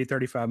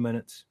 35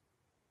 minutes.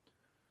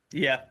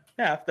 Yeah,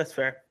 that's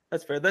fair.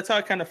 That's how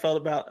I kind of felt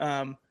about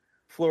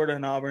Florida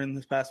and Auburn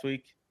this past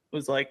week. It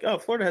was like, oh,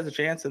 Florida has a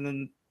chance, and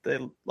then they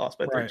lost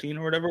by 13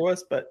 or whatever it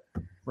was. But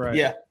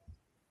yeah.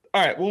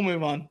 All right, we'll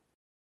move on.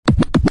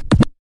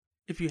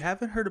 If you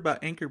haven't heard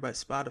about Anchor by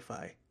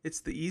Spotify, it's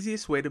the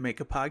easiest way to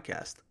make a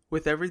podcast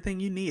with everything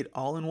you need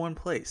all in one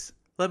place.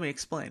 Let me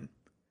explain.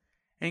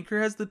 Anchor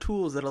has the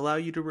tools that allow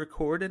you to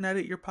record and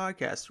edit your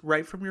podcast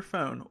right from your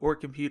phone or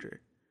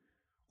computer.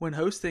 When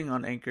hosting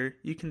on Anchor,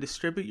 you can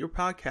distribute your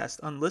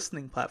podcast on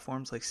listening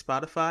platforms like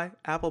Spotify,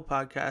 Apple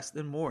Podcasts,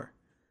 and more.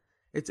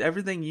 It's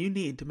everything you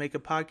need to make a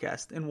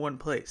podcast in one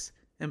place.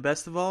 And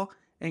best of all,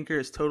 Anchor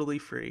is totally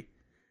free.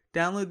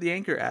 Download the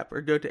Anchor app or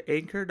go to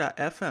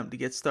anchor.fm to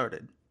get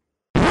started.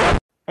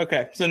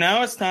 Okay, so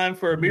now it's time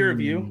for a beer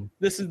review.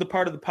 This is the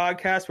part of the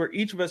podcast where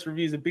each of us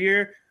reviews a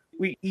beer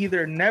we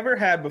either never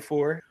had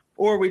before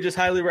or we just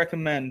highly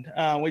recommend.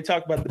 We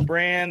talk about the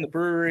brand, the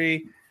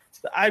brewery,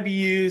 the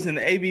IBUs and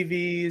the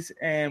ABVs,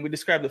 and we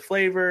describe the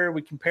flavor.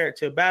 We compare it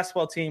to a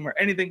basketball team or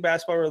anything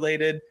basketball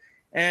related.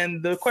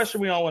 And the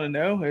question we all want to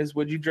know is,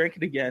 would you drink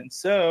it again?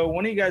 So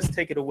why don't you guys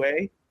take it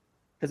away?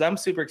 Because I'm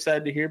super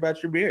excited to hear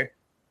about your beer.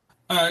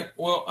 All right.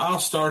 Well, I'll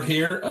start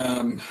here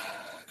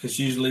because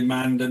usually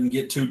mine doesn't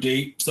get too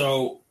deep.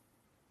 So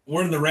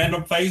we're in the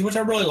random phase, which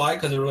I really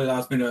like because it really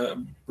allows me to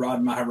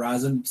broaden my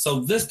horizon. So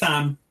this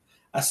time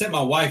I sent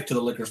my wife to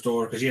the liquor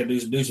store because she had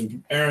to do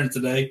some errands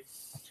today.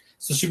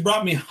 So she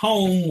brought me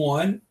home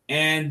one,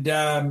 and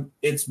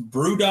it's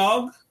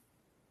Brewdog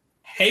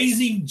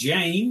Hazy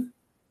Jane.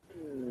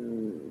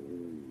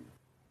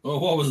 Oh,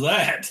 what was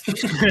that?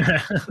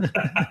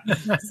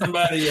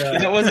 Somebody.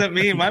 That wasn't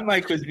me. My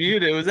mic was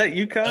muted. Was that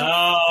you, Kyle?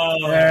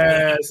 Oh,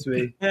 that's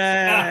me.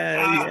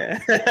 Yeah.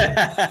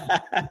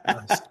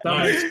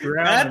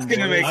 That's going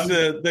to make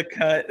the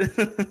cut.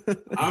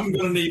 I'm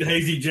going to need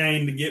Hazy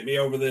Jane to get me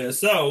over this.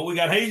 So we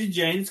got Hazy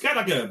Jane. It's got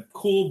like a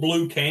cool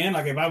blue can.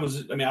 Like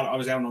obviously I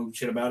don't know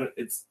shit about it.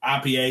 It's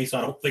IPA, so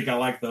I don't think I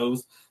like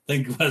those. I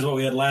think that's what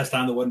we had last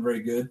time that wasn't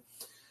very good.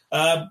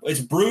 It's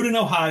brewed in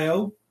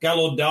Ohio. Got a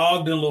little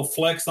dog, doing a little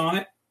flex on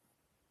it.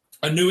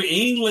 A New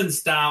England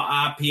style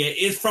IPA.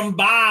 It's from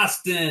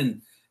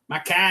Boston. My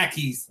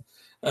khakis.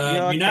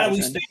 United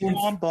we stand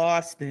on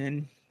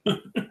Boston.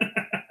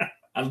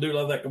 I do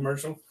love that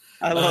commercial.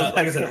 I love that.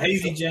 Like I said,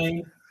 Hazy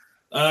Jane.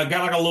 Got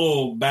like a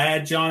little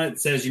badge on it.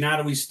 It says,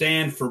 United we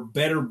stand for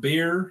better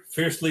beer,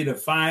 fiercely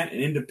defiant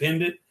and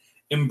independent.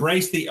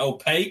 Embrace the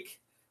opaque,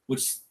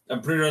 which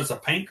I'm pretty sure is a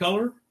paint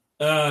color.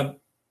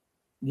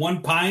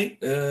 1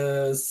 pint,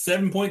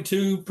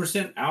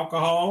 7.2%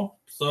 alcohol.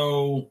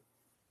 So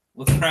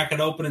let's crack it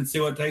open and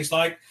see what it tastes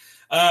like.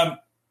 For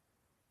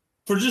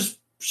just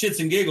shits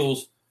and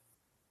giggles,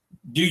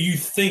 do you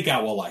think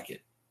I will like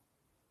it?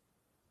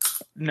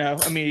 No,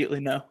 immediately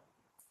no.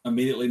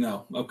 Immediately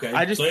no. Okay.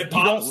 I just so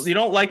you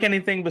don't like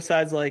anything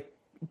besides like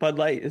Bud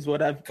Light is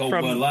what I've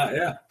Bud Light,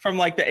 yeah. From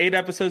like the 8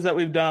 episodes that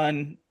we've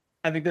done.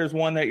 I think there's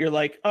one that you're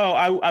like, oh,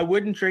 I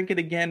wouldn't drink it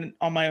again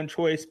on my own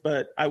choice,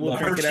 but I will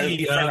drink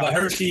it. The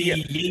Hershey,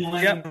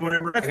 Yingling,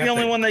 whatever. That's the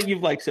only one that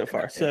you've liked so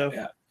far. So,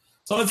 yeah.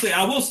 So let's see.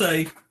 I will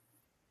say,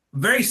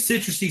 very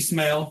citrusy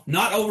smell,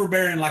 not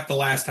overbearing like the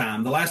last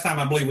time. The last time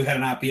I believe we had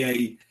an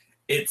IPA,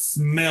 it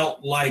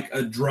smelled like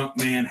a drunk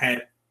man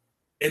had.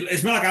 It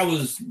smelled like I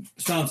was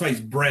smelling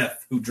somebody's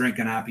breath who drank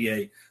an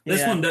IPA.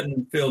 This one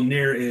doesn't feel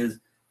near as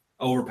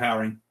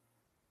overpowering.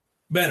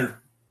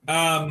 Better.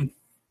 I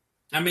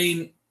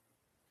mean.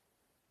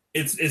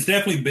 It's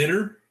definitely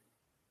bitter,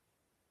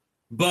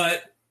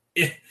 but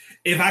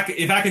if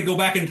I could go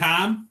back in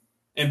time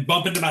and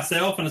bump into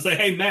myself and I say,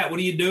 "Hey, Matt, what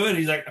are you doing?"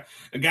 He's like,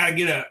 "I got to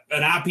get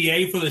an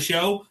IPA for the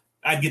show."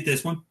 I'd get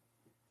this one.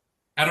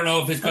 I don't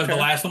know if it's because the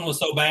last one was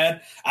so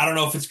bad. I don't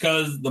know if it's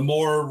because the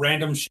more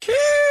random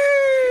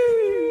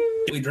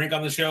we drink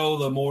on the show,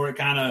 the more it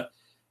kind of,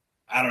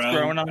 I don't know.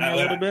 Growing on me a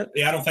little bit?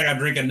 Yeah, I don't think I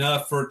drink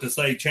enough for it to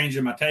say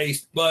changing my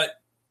taste.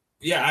 But,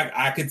 yeah,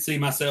 I could see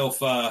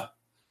myself, I'll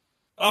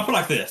put it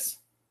like this.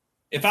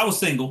 If I was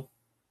single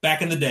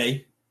back in the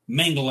day,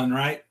 mingling,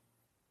 right?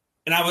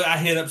 And I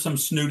hit up some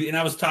snooty, and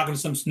I was talking to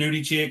some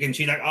snooty chick, and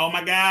she's like, "Oh,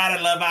 my God,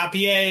 I love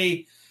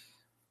IPA."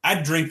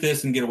 I'd drink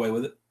this and get away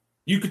with it.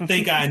 You could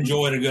think I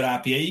enjoyed a good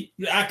IPA.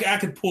 I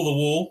could pull the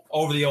wool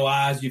over the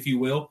eyes, if you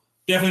will.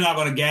 Definitely not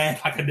going to gag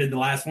like I did the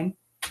last one.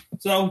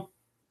 So,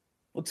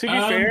 well, to be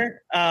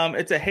fair,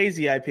 it's a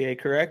hazy IPA,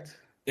 correct?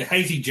 A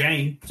hazy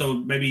Jane. So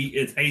maybe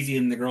it's hazy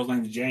and the girl's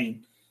name is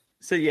Jane.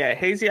 So yeah,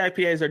 hazy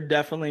IPAs are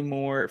definitely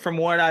more, from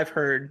what I've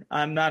heard.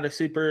 I'm not a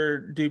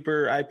super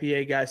duper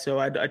IPA guy, so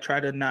I try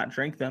to not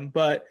drink them.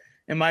 But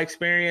in my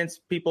experience,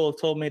 people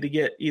have told me to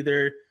get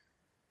either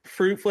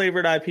fruit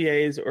flavored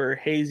IPAs or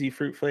hazy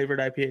fruit flavored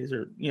IPAs,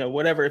 or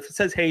whatever. If it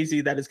says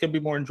hazy, that is going to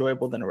be more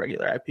enjoyable than a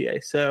regular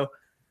IPA. So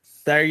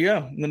there you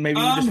go. Then maybe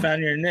you just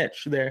found your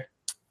niche there.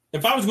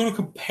 If I was going to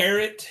compare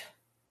it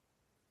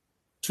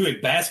to a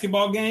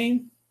basketball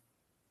game,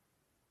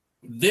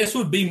 this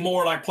would be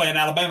more like playing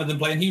Alabama than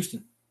playing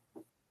Houston.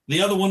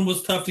 The other one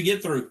was tough to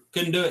get through.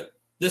 Couldn't do it.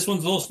 This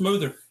one's a little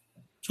smoother.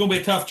 It's going to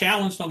be a tough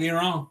challenge. Don't get me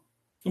wrong.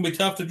 It's going to be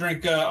tough to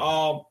drink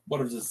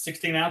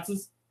 16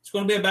 ounces? It's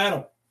going to be a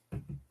battle.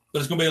 But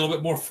it's going to be a little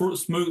bit more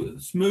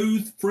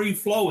smooth,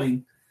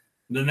 free-flowing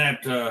than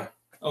that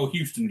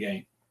Houston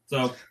game.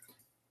 So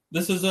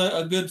this is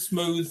a good,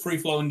 smooth,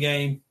 free-flowing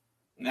game.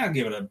 I'll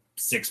give it a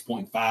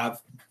 6.5.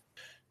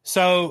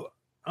 So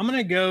I'm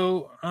gonna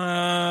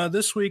go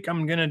this week.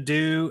 I'm gonna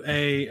do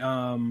a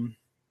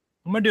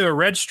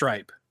Red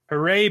Stripe.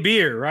 Hooray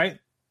beer, right?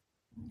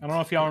 I don't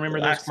know if y'all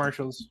remember those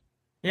commercials.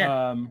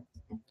 Yeah.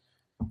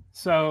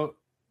 So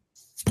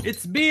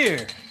it's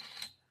beer.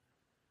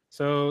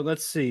 So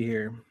let's see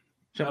here.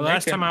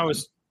 Last time I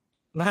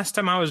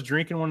was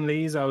drinking one of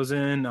these, I was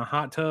in a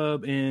hot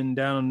tub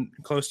down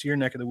close to your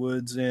neck of the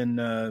woods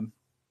in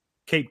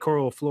Cape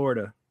Coral,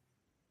 Florida.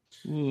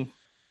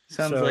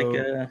 Sounds like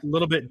a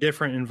little bit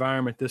different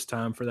environment this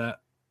time for that.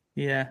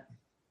 Yeah.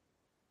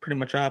 Pretty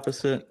much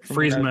opposite.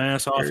 Freezing my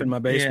ass off in my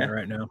basement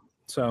right now.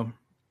 So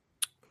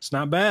it's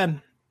not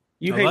bad.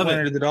 You hate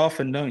Winter the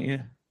Dolphin, don't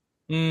you?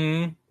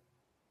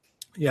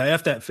 Yeah,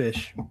 F that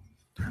fish.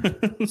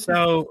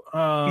 So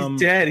he's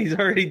dead. He's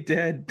already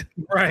dead.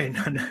 Right.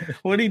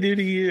 What did he do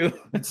to you?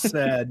 It's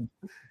sad.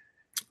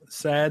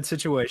 Sad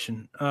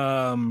situation.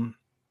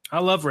 I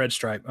love Red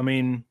Stripe. I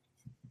mean,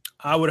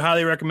 I would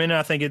highly recommend it.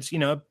 I think it's,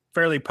 a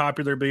fairly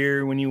popular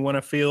beer when you want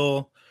to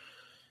feel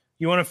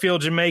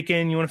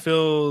Jamaican, you want to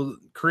feel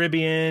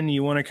Caribbean,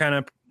 you want to kind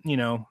of,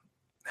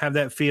 have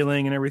that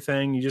feeling and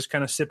everything. You just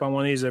kind of sip on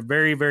one of these. They're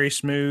very, very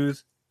smooth.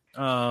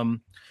 A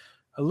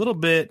little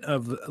bit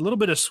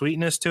of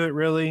sweetness to it,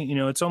 really.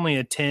 It's only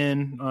a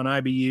 10 on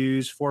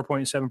IBUs,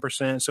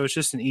 4.7%. So it's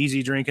just an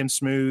easy drinking,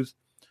 smooth.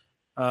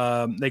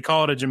 They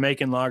call it a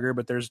Jamaican lager,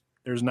 but there's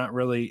not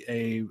really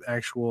a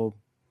actual,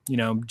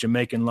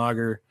 Jamaican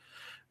lager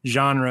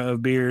genre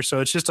of beer. So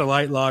it's just a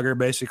light lager,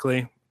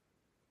 basically.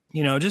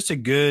 Just a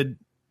good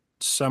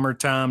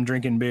summertime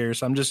drinking beer.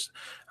 So I'm just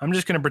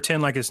going to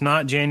pretend like it's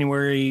not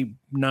January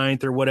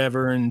 9th or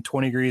whatever and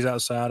 20 degrees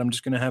outside. I'm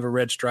just going to have a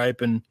Red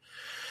Stripe and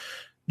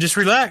just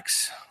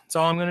relax. That's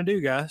all I'm going to do,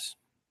 guys.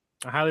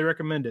 I highly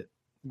recommend it.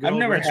 I've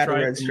never had a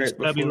Red Stripe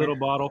before. Stubby little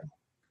bottle.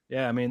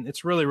 Yeah, I mean,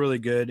 it's really, really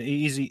good.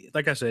 Easy.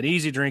 Like I said,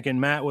 easy drinking.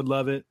 Matt would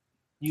love it.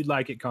 You'd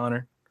like it,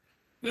 Connor.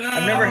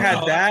 I've never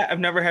had that. I've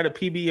never had a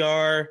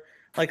PBR.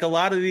 Like a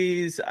lot of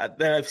these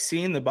that I've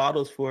seen the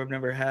bottles for, I've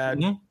never had.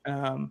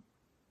 Mm-hmm.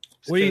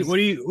 What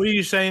are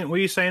you saying? What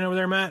are you saying over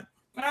there, Matt?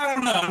 I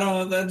don't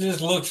know. That just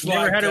looks like.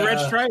 Never had a Red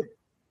Stripe?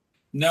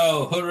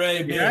 No,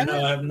 hooray beer.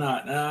 No, I have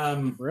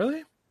not.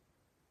 Really?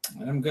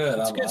 I'm good.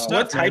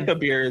 What type of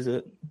beer is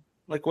it?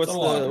 Like what's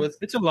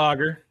it's a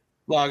lager.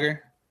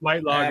 Lager.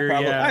 Light lager.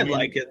 Yeah, I'd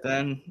like it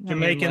then.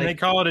 Jamaican. They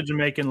call it a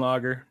Jamaican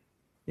lager.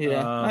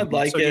 Yeah, I'd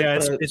like it. Yeah,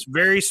 it's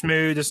very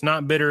smooth. It's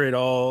not bitter at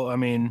all. I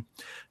mean,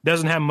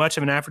 doesn't have much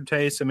of an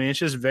aftertaste. I mean, it's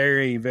just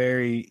very,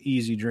 very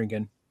easy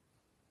drinking.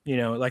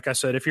 Like I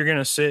said, if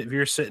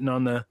you're sitting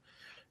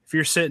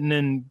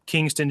in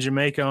Kingston,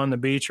 Jamaica on the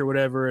beach or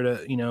whatever,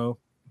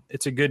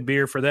 it's a good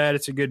beer for that.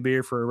 It's a good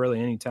beer for really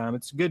any time.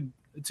 It's a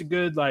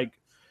good like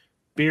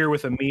beer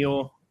with a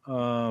meal.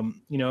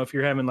 If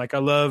you're having I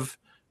love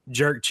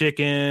jerk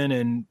chicken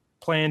and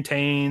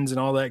plantains and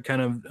all that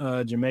kind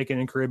of Jamaican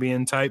and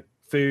Caribbean type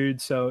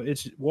food. So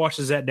it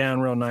washes that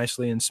down real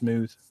nicely and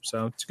smooth.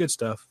 So it's good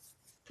stuff.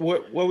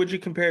 What would you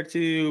compare it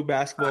to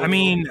basketball? I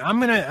mean, I'm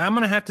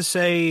gonna have to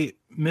say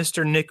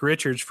Mr. Nick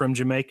Richards from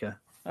Jamaica.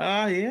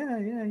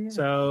 Yeah.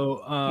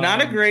 So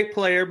not a great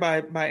player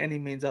by any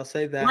means, I'll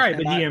say that. Right,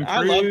 but he improved.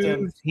 I loved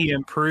him. He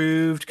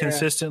improved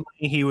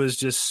consistently. He was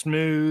just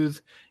smooth,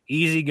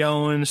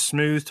 easygoing,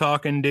 smooth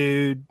talking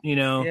dude.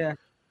 Yeah.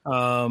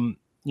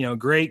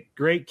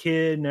 Great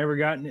kid. Never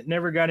got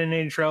in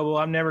any trouble.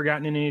 I've never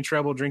gotten in any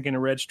trouble drinking a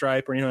Red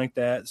Stripe or anything like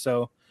that.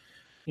 So,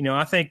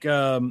 I think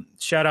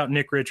shout out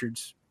Nick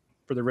Richards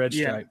for the Red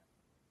Stripe.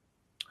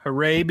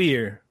 Hooray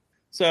beer.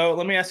 So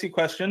let me ask you a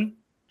question.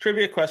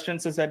 Trivia question,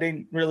 since I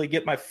didn't really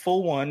get my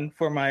full one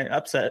for my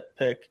upset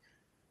pick.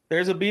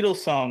 There's a Beatles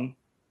song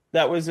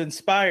that was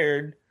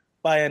inspired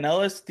by an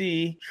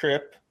LSD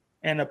trip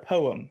and a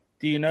poem.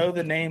 Do you know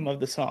the name of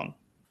the song?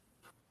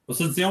 Well,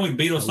 since the only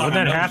Beatles song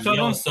I know is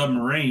Yellow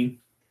Submarine.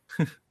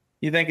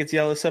 You think it's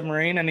Yellow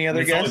Submarine? Any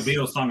other guess? It's the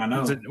only Beatles song I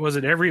know. Was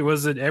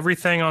it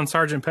everything on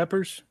Sgt.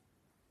 Pepper's?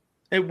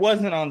 It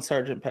wasn't on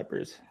Sgt.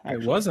 Pepper's.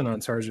 Actually. It wasn't on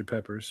Sgt.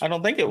 Pepper's. I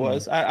don't think it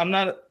was. I'm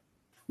not,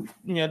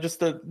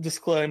 just a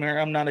disclaimer,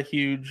 I'm not a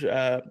huge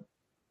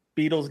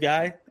Beatles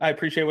guy. I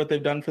appreciate what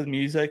they've done for the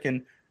music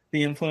and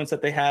the influence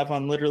that they have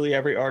on literally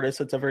every artist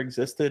that's ever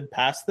existed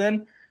past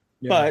then.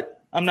 Yeah.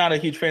 But I'm not a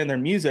huge fan of their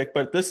music.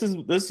 But this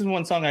is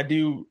one song I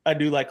do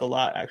like a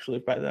lot, actually,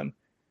 by them.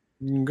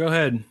 Go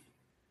ahead.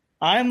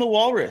 I Am the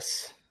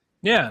Walrus.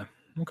 Yeah.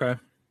 Okay.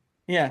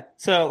 Yeah.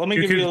 So let me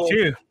give you a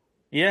little.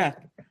 Yeah.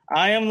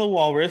 I Am the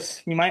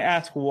Walrus. You might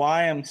ask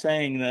why I'm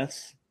saying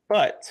this,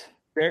 but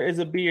there is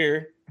a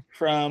beer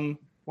from,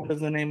 what is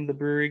the name of the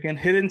brewery again?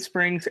 Hidden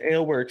Springs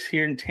Ale Works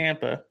here in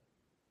Tampa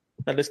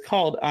that is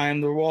called I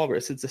Am the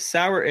Walrus. It's a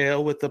sour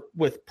ale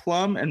with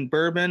plum and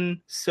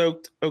bourbon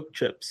soaked oak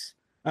chips.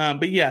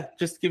 But yeah,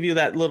 just to give you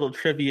that little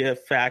trivia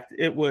fact,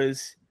 it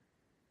was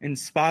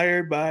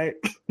inspired by,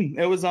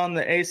 it was on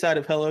the A side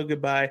of Hello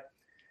Goodbye,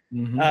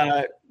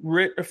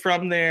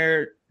 from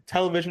their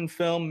television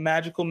film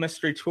Magical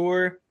Mystery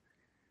Tour.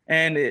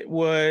 And it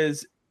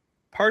was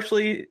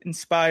partially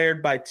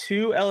inspired by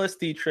 2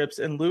 LSD trips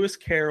in Lewis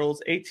Carroll's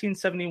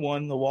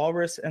 1871, The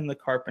Walrus and the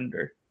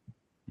Carpenter.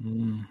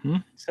 Mm-hmm.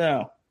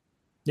 So,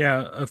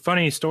 yeah, a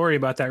funny story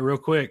about that real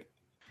quick.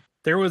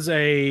 There was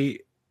a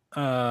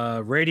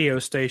radio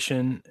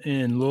station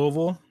in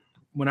Louisville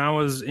when I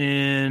was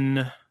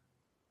in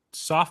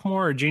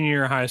sophomore or junior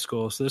year of high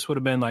school. So this would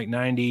have been like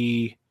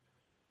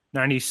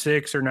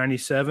 96 or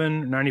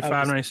 97,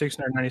 95, 96,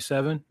 or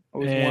 97. It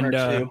was 1 or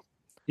 2.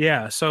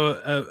 Yeah,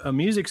 so a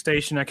music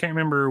station, I can't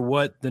remember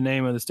what the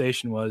name of the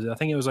station was. I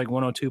think it was like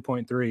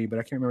 102.3, but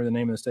I can't remember the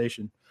name of the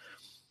station.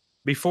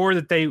 Before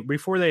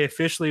they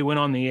officially went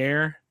on the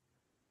air,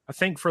 I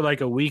think for like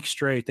a week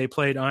straight, they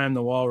played I Am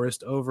the Walrus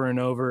over and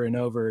over and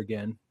over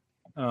again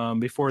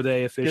before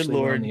they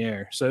officially went on the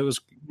air. So it was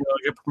like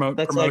a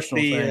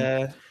promotional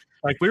thing.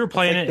 Like we were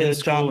playing it in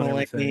school and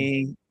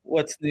everything.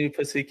 What's New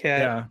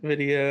Pussycat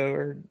video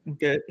or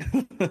bit.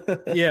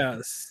 Yeah,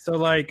 so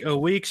like a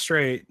week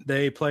straight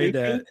they played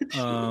that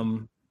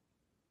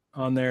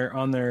on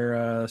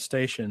their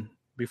station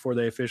before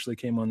they officially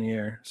came on the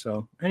air.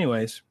 So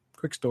anyways,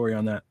 quick story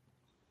on that.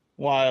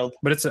 Wild.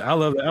 But I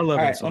love it. All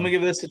right, let me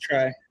give this a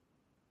try.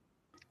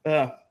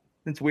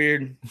 It's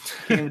weird.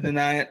 Can't even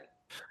deny it.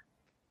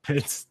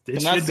 It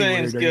I'm not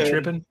saying it's good.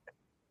 Tripping?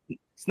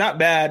 It's not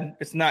bad.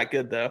 It's not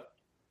good though.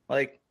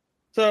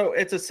 So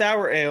it's a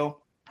sour ale.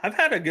 I've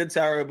had a good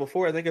sour ale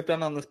before. I think I've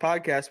done on this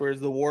podcast, where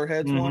it's the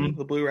Warheads one,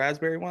 the blue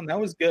raspberry one. That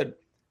was good.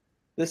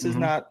 This is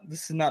not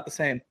the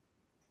same.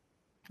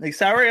 Like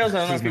sour ales, I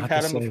don't know if you've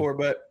had them before,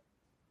 but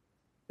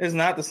it's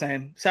not the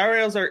same. Sour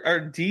ales are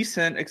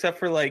decent, except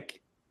for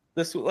like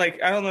this. Like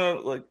I don't know,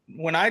 like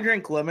when I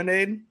drink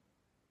lemonade,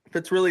 if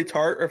it's really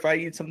tart, or if I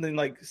eat something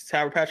like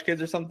Sour Patch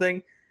Kids or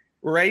something,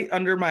 right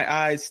under my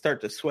eyes start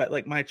to sweat.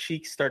 Like my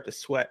cheeks start to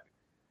sweat.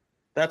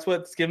 That's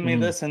what's giving me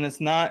this, and it's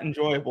not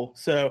enjoyable.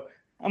 So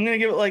I'm going to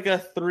give it like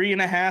a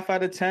 3.5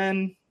 out of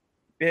 10.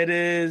 It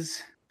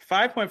is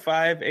 5.5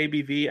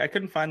 ABV. I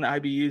couldn't find the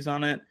IBUs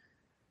on it.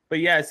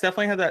 But yeah, it's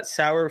definitely had that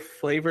sour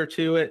flavor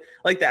to it.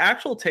 Like the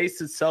actual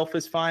taste itself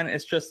is fine.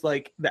 It's just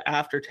like the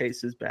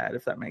aftertaste is bad,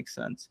 if that makes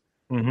sense.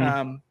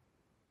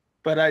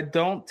 But I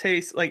don't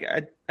taste, like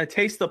I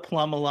taste the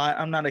plum a lot.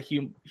 I'm not a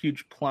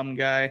huge plum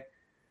guy.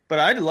 But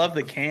I love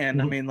the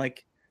can. I mean,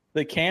 like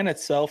the can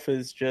itself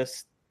is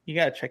just, you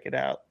got to check it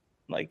out.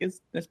 Like it's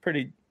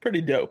pretty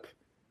dope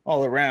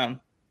all around.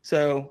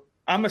 So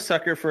I'm a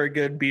sucker for a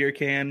good beer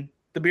can.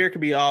 The beer could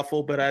be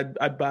awful, but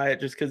I'd buy it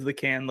just because the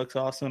can looks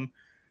awesome.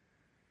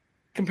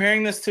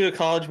 Comparing this to a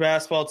college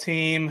basketball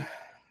team,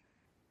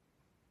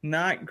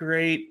 not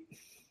great.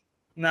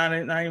 Not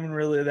even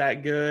really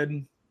that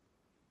good.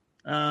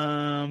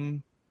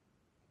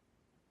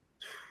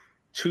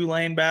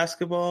 Tulane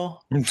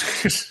basketball.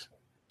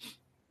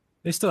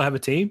 They still have a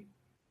team?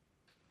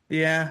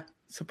 Yeah,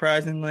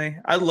 surprisingly.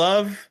 I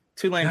love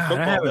Tulane football.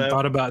 I haven't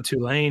thought about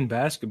Tulane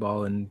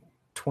basketball in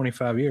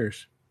 25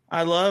 years.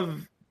 I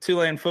love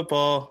Tulane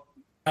football.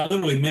 I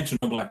literally mentioned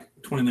them like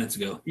 20 minutes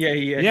ago.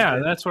 Yeah,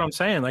 that's what I'm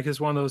saying. Like it's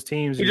one of those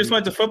teams. You just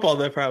went to football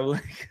though, probably.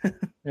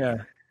 Yeah.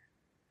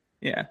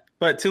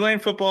 But Tulane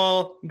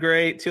football,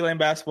 great. Tulane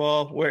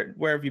basketball,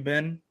 where have you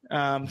been?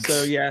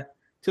 So yeah,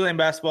 Tulane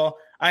basketball.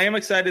 I am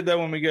excited though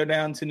when we go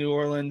down to New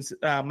Orleans.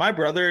 My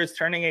brother is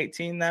turning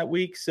 18 that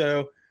week,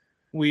 so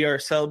we are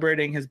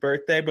celebrating his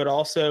birthday, but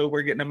also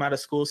we're getting him out of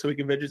school so we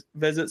can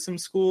visit some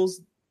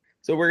schools.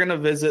 So we're going to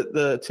visit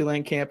the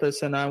Tulane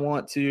campus, and I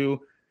want to,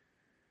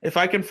 if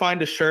I can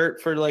find a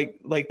shirt for like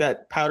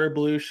that powder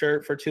blue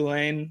shirt for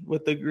Tulane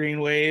with the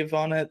green wave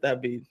on it,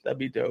 that'd be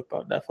dope. I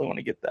definitely want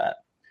to get that.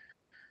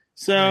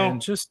 So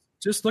and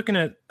just looking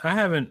at,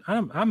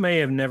 I may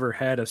have never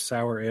had a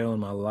sour ale in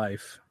my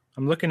life.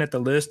 I'm looking at the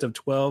list of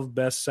 12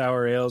 best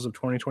sour ales of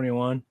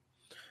 2021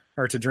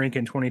 or to drink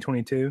in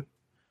 2022.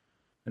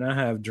 And I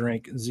have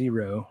drank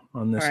 0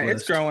 on this list.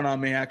 It's growing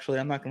on me, actually.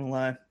 I'm not going to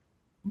lie.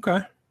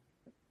 Okay.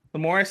 The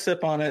more I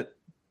sip on it,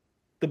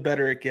 the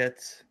better it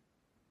gets.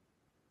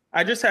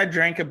 I just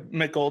drank a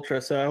Mick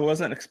Ultra, so I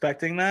wasn't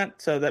expecting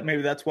that. So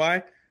maybe that's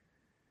why.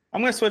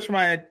 I'm going to switch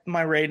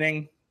my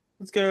rating.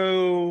 Let's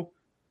go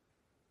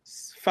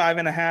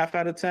 5.5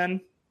 out of 10.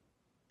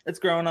 It's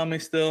growing on me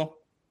still.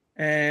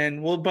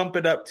 And we'll bump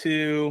it up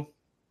to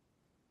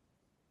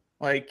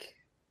like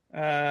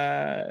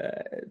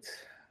NC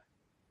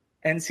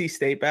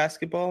State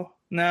basketball.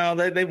 No,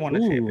 they won a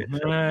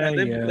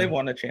championship. They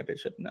won a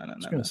championship. No. I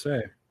was going to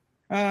say.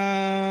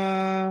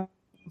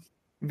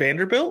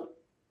 Vanderbilt?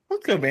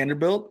 Let's go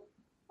Vanderbilt.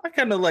 I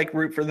kind of like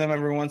root for them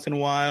every once in a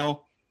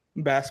while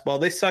in basketball.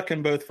 They suck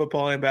in both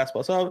football and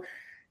basketball. So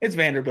it's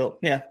Vanderbilt.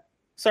 Yeah.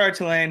 Sorry,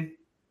 Tulane.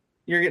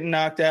 You're getting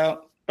knocked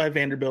out by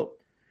Vanderbilt.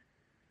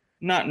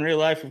 Not in real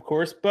life, of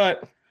course,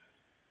 but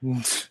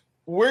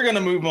we're going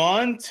to move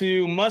on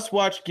to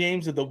must-watch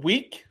games of the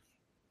week.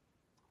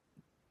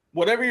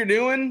 Whatever you're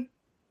doing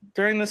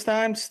during this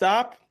time,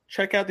 stop,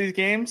 check out these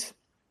games.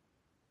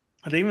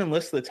 I didn't even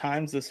list the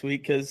times this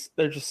week because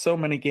there's just so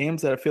many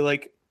games that I feel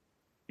like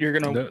you're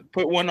going to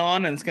put one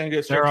on and it's going to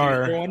go straight to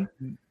another one.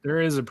 There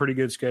is a pretty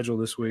good schedule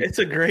this week. It's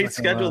a great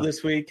schedule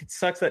this week. It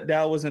sucks that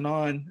Dal wasn't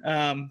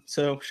on.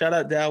 So shout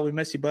out Dal. We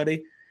miss you,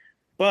 buddy.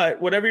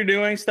 But whatever you're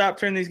doing, stop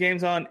turning these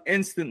games on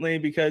instantly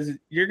because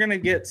you're going to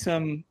get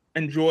some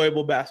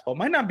enjoyable basketball.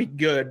 Might not be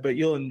good, but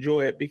you'll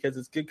enjoy it because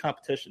it's good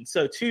competition.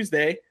 So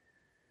Tuesday,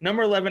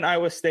 number 11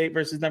 Iowa State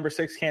versus number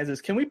 6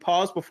 Kansas. Can we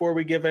pause before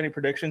we give any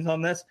predictions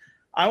on this?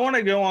 I want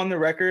to go on the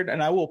record,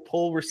 and I will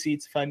pull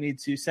receipts if I need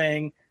to,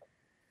 saying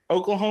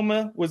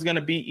Oklahoma was going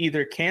to beat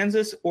either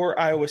Kansas or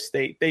Iowa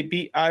State. They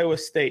beat Iowa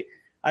State.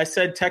 I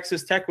said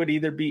Texas Tech would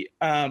either beat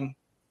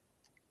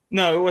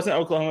no, it wasn't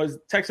Oklahoma. It was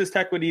Texas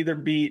Tech would either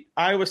beat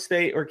Iowa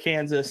State or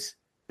Kansas.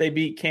 They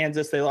beat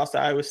Kansas. They lost to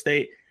Iowa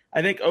State.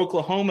 I think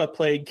Oklahoma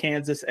played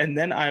Kansas and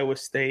then Iowa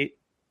State.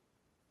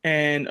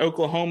 And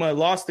Oklahoma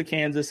lost to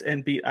Kansas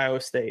and beat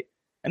Iowa State.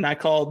 And I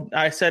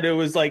said it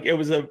was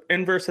an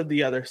inverse of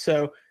the other.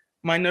 So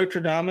my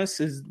Nostradamus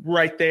is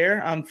right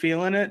there. I'm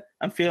feeling it.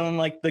 I'm feeling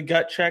like the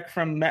gut check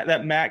from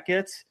Matt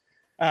gets.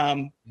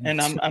 And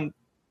I'm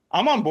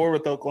on board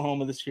with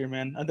Oklahoma this year,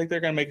 man. I think they're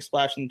going to make a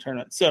splash in the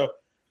tournament. So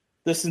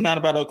this is not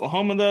about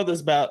Oklahoma, though. This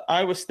is about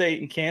Iowa State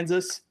and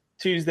Kansas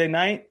Tuesday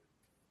night.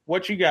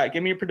 What you got?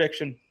 Give me a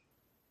prediction.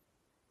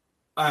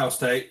 Iowa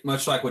State,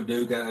 much like with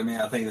Duke. I mean,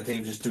 I think the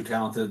team's just too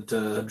talented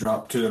to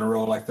drop 2 in a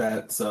row like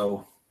that.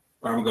 So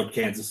I'm going to go to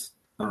Kansas.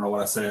 I don't know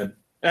what I said.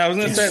 I was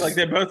going to say,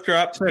 they both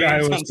dropped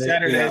games on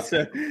Saturday. Yeah.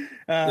 So,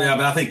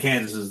 but I think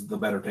Kansas is the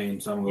better team.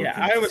 So I'm going to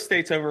Iowa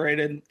State's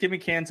overrated. Give me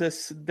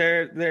Kansas.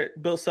 They're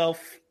Bill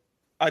Self.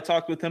 I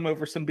talked with him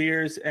over some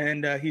beers,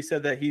 and he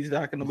said that he's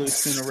not going to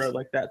lose 2 in a row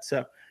like that.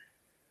 So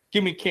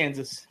give me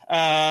Kansas.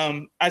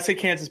 I say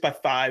Kansas by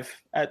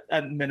 5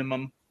 at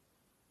minimum.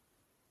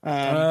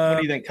 What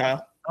do you think,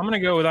 Kyle? I'm going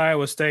to go with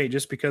Iowa State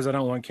just because I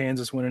don't want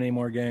Kansas winning any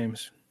more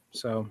games.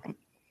 So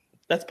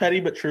that's petty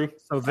but true.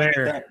 So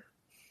there.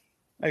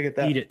 I get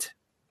that. Eat it.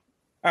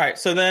 All right.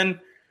 So then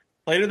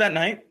later that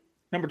night,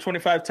 number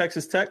 25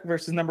 Texas Tech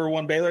versus number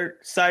 1 Baylor.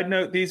 Side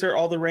note: these are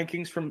all the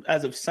rankings from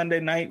as of Sunday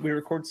night. We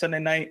record Sunday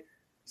night,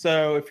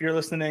 so if you're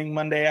listening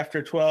Monday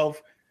after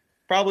 12,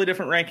 probably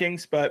different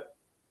rankings. But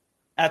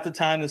at the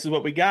time, this is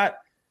what we got.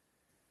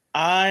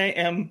 I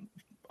am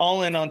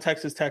all in on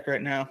Texas Tech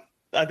right now.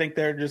 I think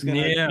they're just going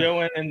to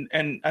go in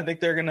and I think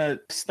they're going to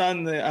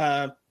stun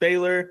the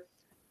Baylor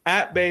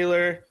at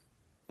Baylor.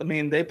 I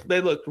mean, they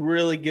looked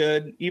really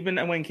good. Even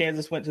when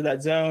Kansas went to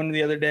that zone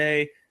the other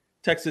day,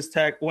 Texas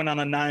Tech went on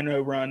a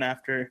 9-0 run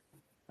after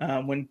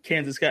when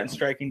Kansas got in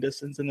striking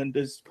distance and then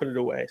just put it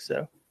away.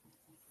 So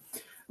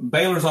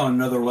Baylor's on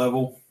another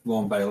level.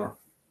 Going Baylor.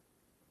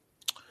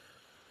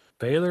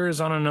 Baylor is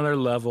on another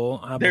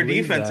level. Their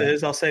defense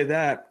is, I'll say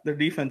that. Their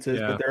defense is,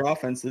 but their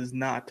offense is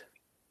not.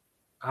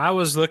 I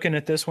was looking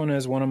at this one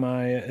as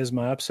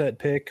my upset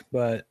pick,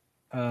 but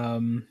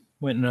went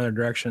in another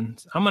direction.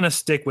 I'm going to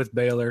stick with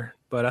Baylor,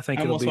 but I think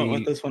I almost went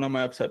with this one on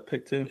my upset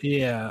pick too.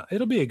 Yeah,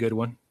 it'll be a good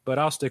one, but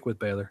I'll stick with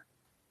Baylor.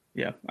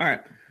 Yeah. All right.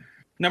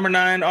 Number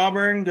 9,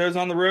 Auburn goes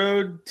on the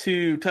road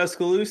to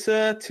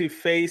Tuscaloosa to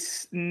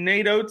face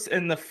Nate Oates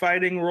and the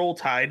Fighting Roll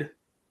Tide.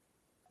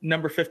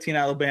 Number 15,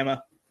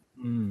 Alabama.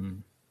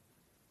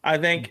 I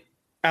think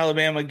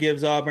Alabama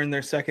gives Auburn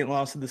their second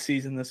loss of the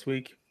season this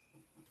week.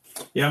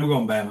 Yeah, I'm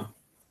going Bama.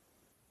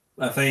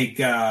 I think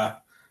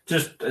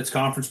just it's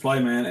conference play,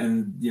 man,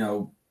 and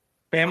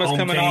Bama's home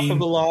coming team. off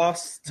of a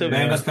loss to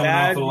Bama's a coming off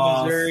bad a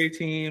loss. Missouri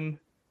team.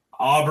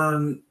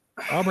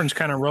 Auburn's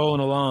kind of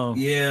rolling along.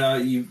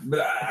 Yeah, but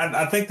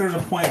I think there's a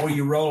point where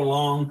you roll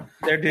along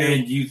They're due.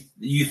 and you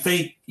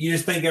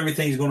just think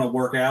everything's going to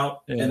work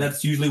out, Yeah. and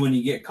that's usually when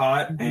you get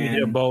caught. You hit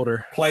a And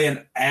boulder.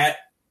 playing at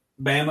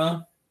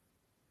Bama,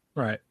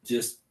 Right.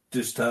 just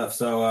tough.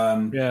 So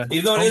Yeah.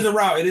 even though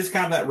it is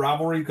kind of that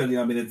rivalry because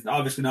it's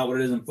obviously not what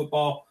it is in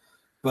football,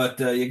 but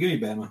give me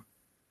Bama.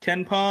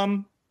 Ken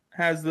Palm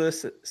has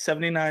this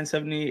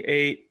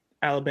 79-78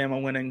 Alabama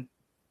winning.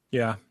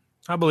 Yeah,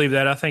 I believe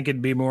that. I think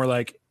it'd be more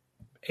like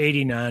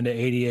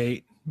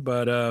 89-88,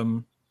 but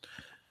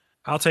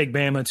I'll take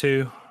Bama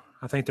too.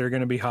 I think they're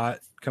going to be hot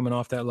coming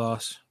off that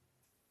loss.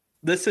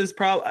 This is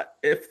probably,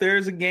 if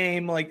there's a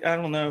game, like, I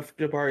don't know if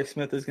Jabari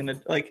Smith is going to,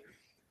 like,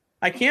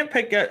 I can't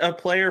pick a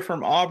player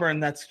from Auburn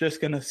that's just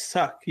going to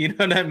suck. You know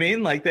what I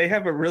mean? Like, they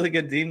have a really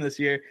good team this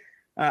year.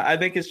 I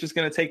think it's just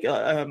going to take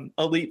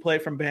elite play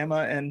from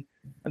Bama, and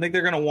I think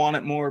they're going to want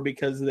it more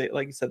because, they,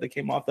 like you said, they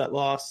came off that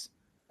loss.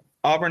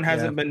 Auburn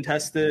hasn't been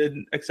tested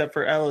except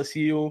for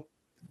LSU,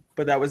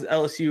 but that was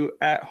LSU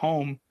at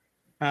home.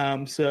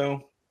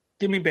 So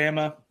give me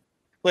Bama.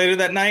 Later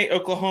that night,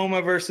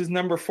 Oklahoma versus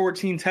number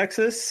 14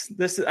 Texas.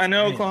 I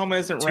know Oklahoma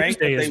isn't ranked.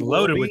 Tuesday is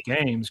loaded with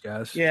games,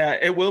 guys. Yeah,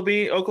 it will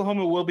be.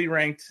 Oklahoma will be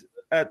ranked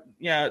I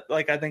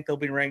think they'll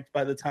be ranked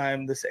by the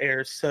time this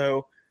airs.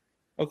 So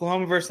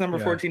Oklahoma versus number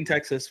 14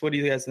 Texas. What do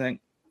you guys think?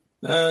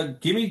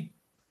 Give me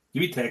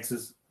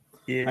Texas.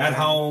 Yeah. At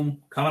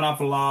home, coming off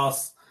a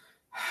loss.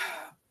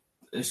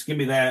 Just give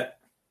me that.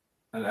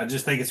 I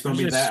just think it's going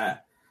to be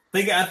that.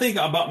 I think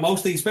about most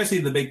of these, especially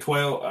the Big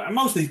 12,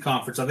 most of these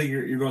conferences, I think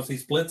you're going to see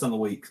splits on the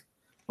weeks.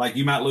 Like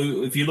you might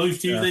lose. If you lose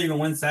Tuesday, you're going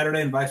to win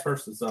Saturday and vice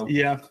versa. So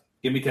yeah,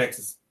 give me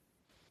Texas.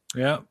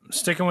 Yeah,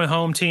 sticking with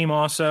home team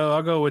also.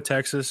 I'll go with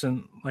Texas.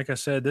 And like I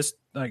said, this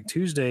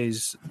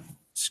Tuesday's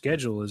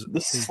schedule is the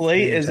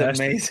slate is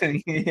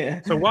fantastic. amazing.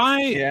 Yeah. So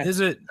why is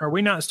it? Are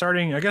we not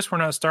starting? I guess we're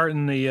not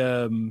starting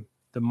the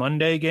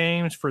Monday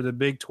games for the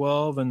Big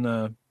 12 and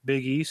the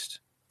Big East.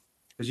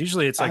 Because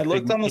usually it's like I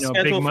looked on the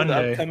schedule for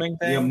the upcoming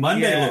thing. Yeah,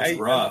 Monday looks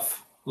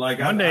rough. Like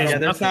Monday,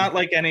 there's not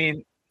like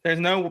any. There's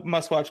no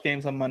must-watch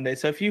games on Monday.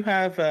 So if you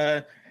have,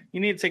 you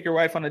need to take your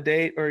wife on a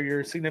date or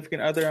your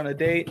significant other on a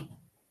date,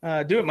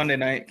 do it Monday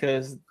night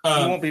because you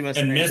won't be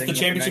missing. And miss the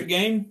championship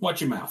game.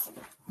 Watch your mouth.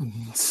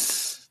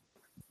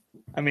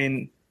 I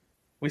mean,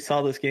 we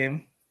saw this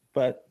game,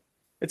 but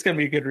it's going to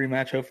be a good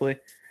rematch, hopefully.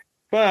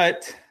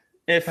 But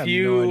if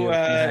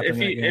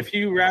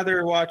you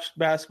rather watch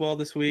basketball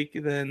this week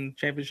than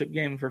championship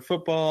game for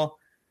football,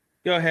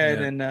 go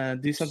ahead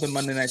and do something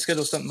Monday night.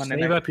 Schedule something Monday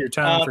night. Save up your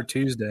time for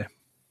Tuesday.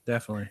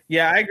 Definitely.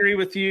 Yeah, I agree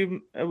with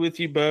you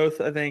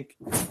both. I think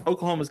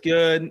Oklahoma's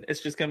good.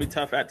 It's just going to be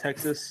tough at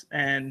Texas,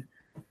 and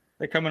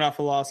they're coming off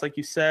a loss, like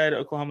you said.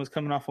 Oklahoma's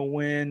coming off a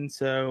win,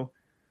 so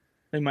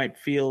they might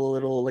feel a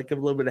little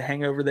bit of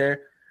hangover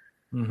there.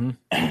 Mm-hmm.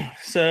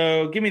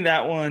 So give me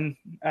that one.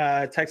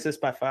 Texas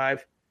by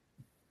 5.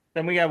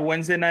 Then we have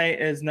Wednesday night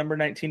is number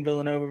 19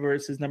 Villanova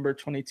versus number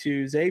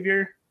 22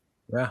 Xavier.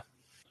 Yeah.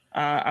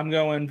 I'm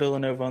going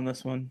Villanova on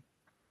this one.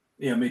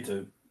 Yeah, me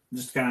too.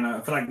 Just kind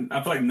of,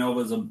 I feel like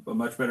Nova's a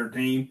much better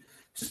team.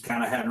 Just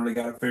kind of hadn't really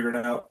got it figured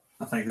out.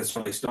 I think this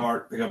will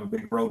start. They got a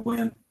big road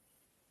win.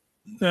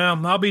 Yeah,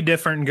 I'll be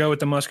different and go with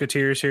the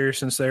Musketeers here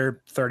since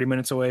they're 30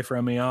 minutes away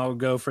from me. I'll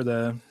go for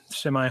the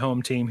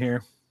semi-home team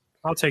here.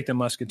 I'll take the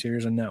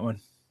Musketeers in that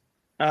one.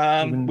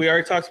 We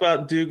already talked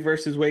about Duke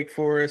versus Wake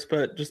Forest,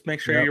 but just make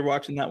sure you're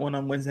watching that one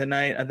on Wednesday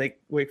night. I think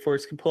Wake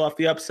Forest can pull off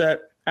the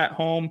upset at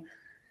home.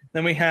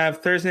 Then we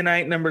have Thursday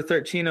night, number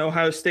 13,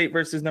 Ohio State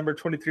versus number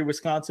 23,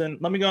 Wisconsin.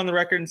 Let me go on the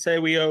record and say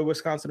we owe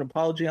Wisconsin an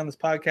apology on this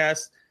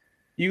podcast.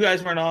 You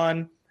guys weren't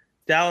on.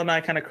 Dal and I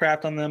kind of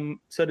crapped on them,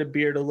 so did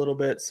Beard a little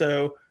bit.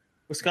 So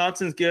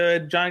Wisconsin's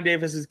good. Johnny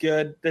Davis is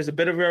good. There's a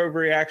bit of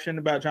overreaction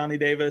about Johnny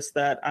Davis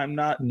that I'm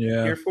not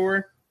here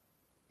for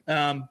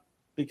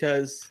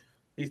because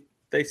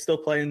they still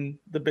play in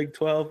the Big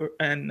 12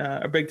 and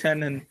Big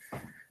 10, and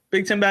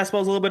Big 10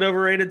 basketball is a little bit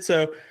overrated.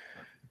 So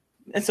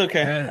it's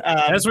okay.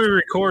 As we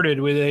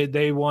recorded,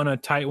 they won a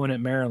tight one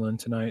at Maryland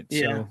tonight.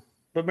 Yeah,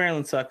 but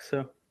Maryland sucks,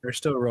 so they're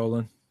still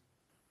rolling.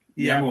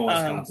 Yeah, I'm going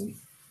Wisconsin.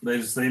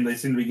 They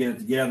seem to be getting it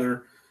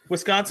together.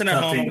 Wisconsin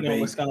at home, I'm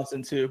going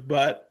Wisconsin too,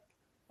 but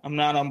I'm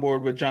not on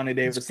board with Johnny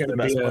Davis as the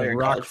best player in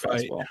college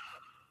basketball.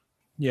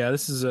 Yeah,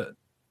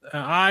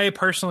 I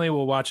personally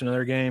will watch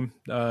another game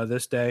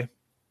this day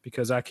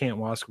because I can't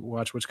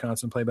watch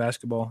Wisconsin play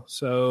basketball.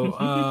 So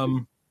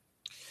I'm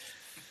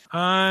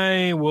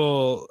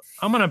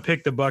going to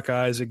pick the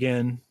Buckeyes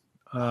again.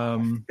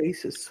 My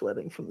face is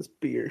sweating from this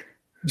beer.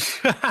 Is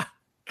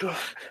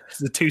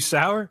it too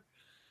sour?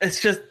 It's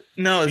just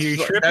no. Are you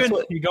tripping?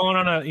 You going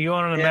on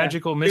a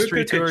magical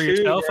mystery tour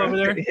yourself over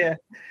there? Yeah.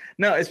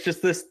 No, it's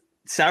just this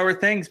sour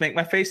things make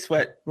my face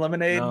sweat.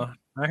 Lemonade. No,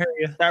 I hear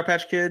you. Sour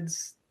Patch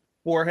Kids,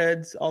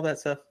 Warheads, all that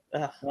stuff.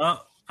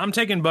 Well, I'm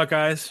taking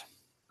Buckeyes.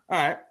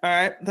 All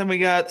right. Then we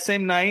got the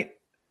same night.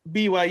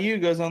 BYU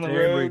goes on the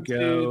road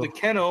to the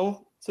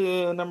Kennel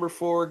to number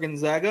 4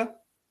 Gonzaga.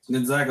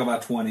 Gonzaga by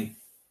 20.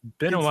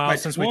 Been a It's while by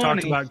since we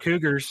talked 20. about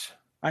Cougars.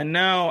 I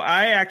know.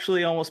 I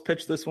actually almost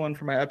pitched this one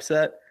for my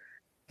upset.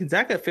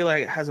 Gonzaga, I feel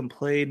like it hasn't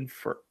played in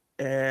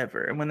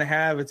forever, and when they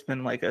have, it's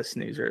been like a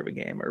snoozer of a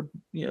game or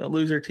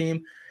loser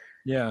team.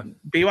 Yeah.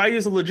 BYU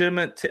is a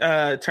legitimate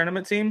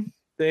tournament team.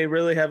 They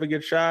really have a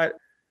good shot.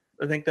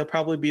 I think they'll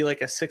probably be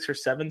like a 6 or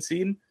 7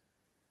 seed,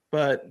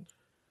 but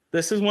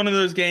this is one of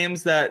those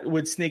games that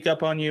would sneak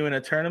up on you in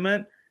a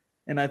tournament,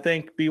 and I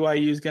think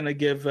BYU is going to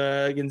give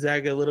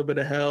Gonzaga a little bit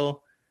of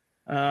hell.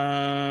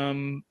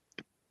 Being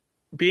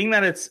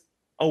that it's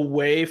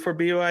away for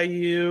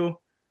BYU,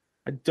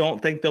 I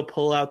don't think they'll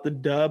pull out the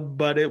dub,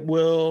 but it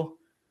will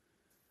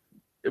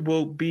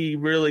be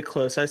really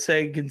close. I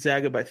say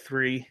Gonzaga by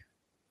 3.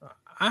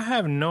 I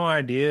have no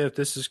idea if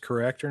this is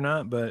correct or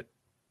not, but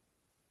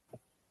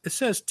it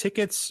says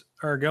tickets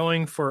are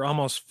going for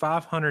almost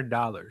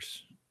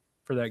 $500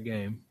 for that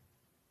game.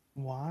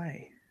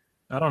 Why?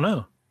 I don't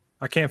know.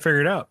 I can't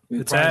figure it out.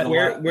 It's at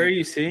where are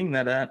you seeing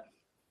that at?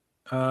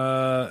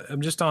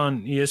 I'm just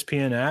on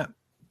ESPN app.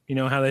 You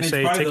know how they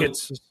say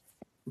tickets.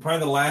 Probably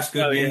the last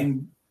good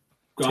game.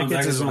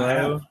 Tickets is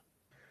low.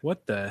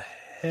 What the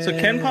hell? So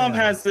KenPom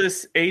has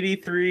this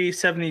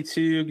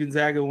 83-72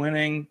 Gonzaga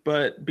winning,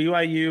 but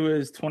BYU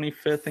is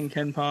 25th in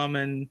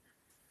KenPom and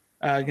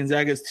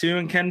Gonzaga is 2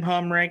 in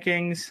KenPom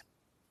rankings.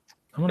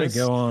 I'm going to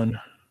go on.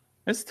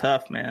 It's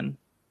tough, man.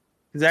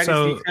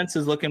 Gonzaga's defense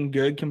is looking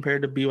good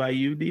compared to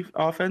BYU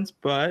offense,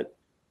 but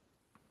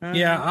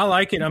yeah, I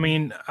like it. I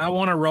mean, I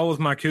want to roll with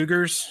my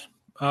Cougars,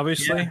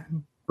 obviously,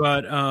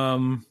 but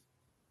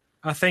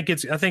I think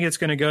it's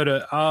going to go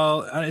to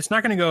it's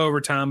not going to go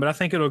overtime, but I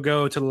think it'll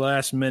go to the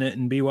last minute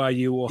and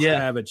BYU will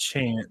have a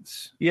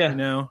chance. Yeah. You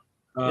know,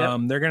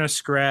 they're going to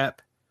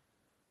scrap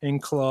and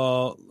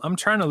claw. I'm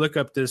trying to look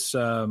up this.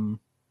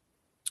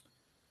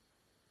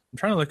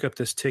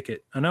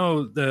 Ticket. I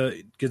know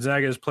the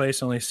Gonzaga's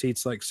place only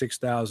seats like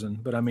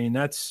 6,000, but I mean,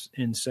 that's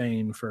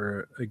insane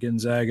for a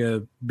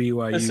Gonzaga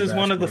BYU. This is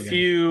one of the game.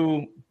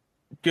 few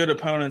good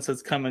opponents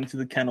that's coming to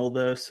the Kennel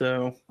though.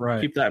 So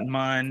keep that in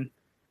mind.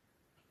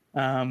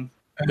 But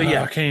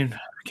yeah, I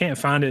can't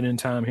find it in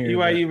time here.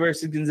 BYU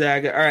versus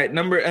Gonzaga. All right,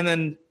 and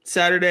then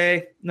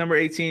Saturday, number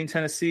 18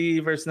 Tennessee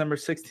versus number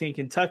 16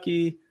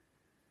 Kentucky.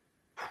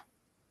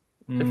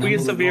 If we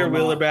get Severe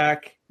Wheeler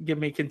back, give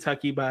me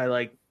Kentucky by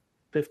like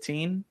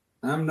 15.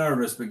 I'm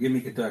nervous, but give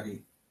me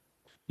Kentucky.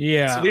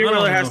 Yeah, Severe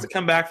Wheeler has to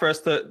come back for us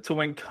to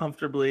win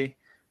comfortably.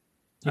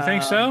 You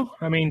think so?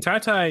 I mean,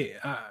 Ty,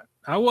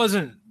 I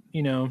wasn't.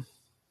 It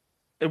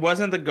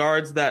wasn't the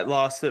guards that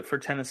lost it for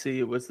Tennessee.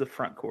 It was the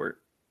front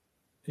court.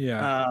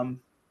 Yeah.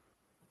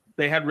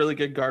 They had really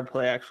good guard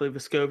play, actually.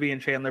 Vescovi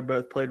and Chandler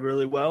both played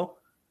really well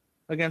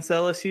against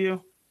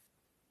LSU.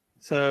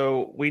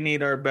 So we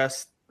need our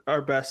best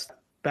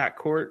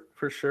backcourt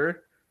for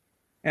sure.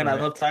 And I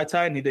love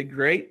Ty, and he did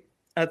great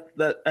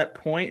at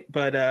point.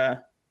 But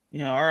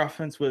our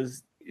offense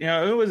was,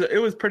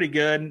 it was pretty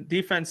good.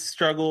 Defense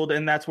struggled,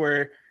 and that's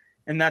where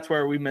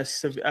we missed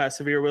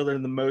Severe Wheeler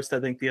the most. I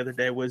think the other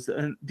day was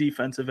the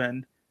defensive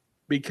end,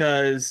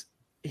 because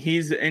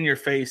he's in your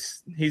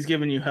face. He's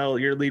giving you hell,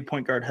 your lead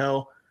point guard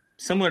hell,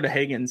 similar to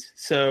Higgins.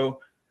 So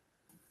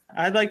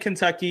I'd like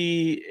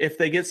Kentucky if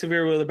they get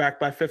Severe Wheeler back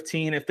by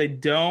 15. If they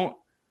don't,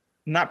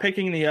 I'm not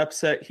picking the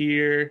upset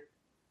here.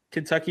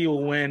 Kentucky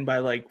will win by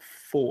like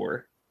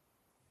 4.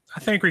 I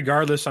think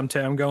regardless, I'm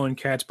going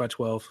Cats by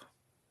 12.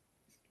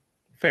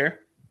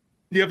 Fair.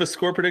 Do you have a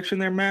score prediction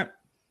there, Matt?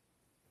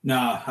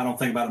 No, I don't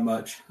think about it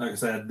much. Like I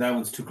said, that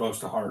one's too close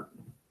to heart.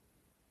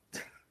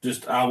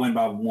 Just I'll win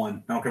by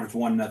 1. I don't care if it's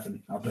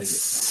 1-0. I'll take it.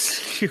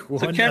 So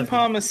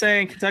KenPom is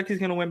saying Kentucky's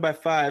going to win by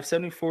 5,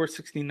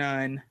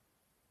 74-69.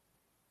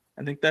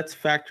 I think that's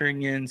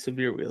factoring in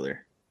Severe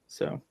Wheeler.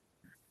 So,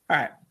 all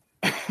right.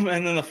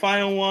 And then the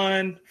final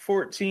one,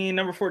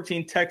 number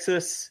 14,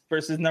 Texas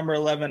versus number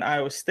 11,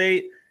 Iowa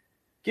State.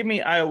 Give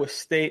me Iowa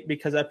State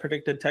because I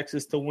predicted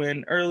Texas to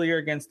win earlier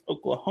against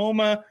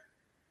Oklahoma.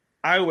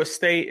 Iowa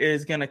State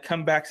is going to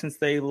come back since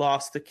they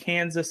lost to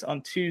Kansas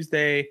on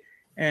Tuesday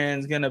and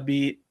is going to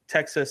beat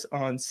Texas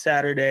on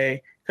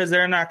Saturday because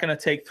they're not going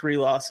to take 3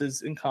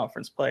 losses in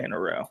conference play in a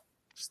row.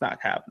 It's not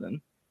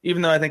happening.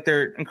 Even though I think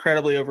they're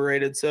incredibly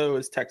overrated, so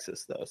is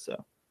Texas, though.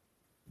 So,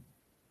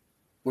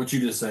 what you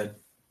just said.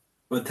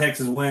 With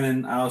Texas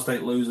winning, Iowa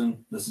State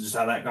losing, this is just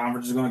how that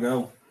conference is going to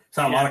go. It's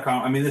how a lot of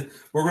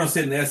we're going to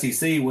sit in the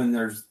SEC when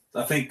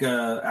I think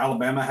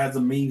Alabama has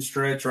a mean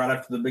stretch right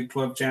after the Big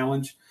 12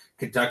 Challenge.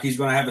 Kentucky's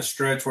going to have a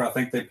stretch where I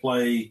think they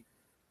play,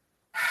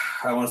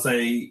 I want to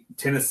say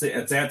Tennessee.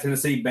 It's at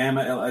Tennessee,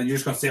 Bama. You're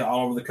just going to see it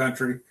all over the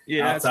country.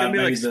 Yeah, it's going to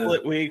be like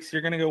split weeks.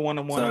 You're going to go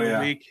 1-1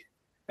 every week.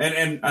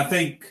 And I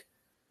think,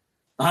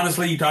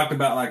 honestly, you talked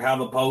about like how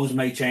the polls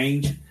may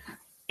change.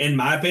 In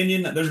my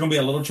opinion, there's going to be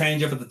a little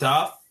change up at the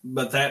top,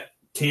 but that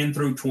 10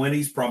 through 20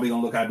 is probably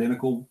going to look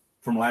identical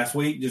from last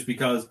week just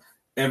because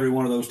every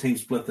one of those teams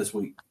split this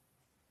week.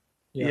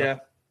 Yeah.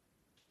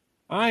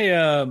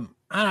 I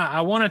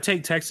want to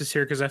take Texas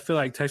here because I feel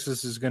like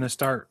Texas is going to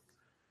start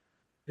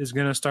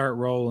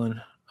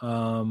rolling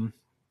a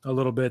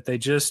little bit. They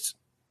just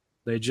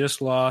They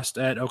just lost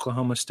at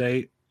Oklahoma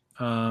State.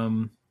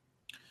 So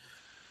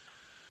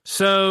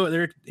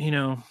they're,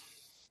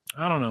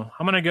 I don't know.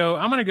 I'm gonna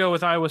go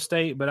with Iowa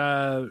State, but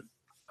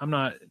I'm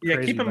not.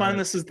 Yeah, keep in mind it.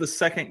 this is the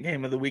second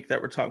game of the week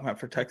that we're talking about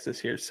for Texas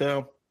here.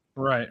 So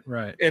right.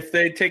 If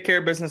they take care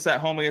of business at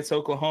home against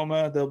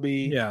Oklahoma, they'll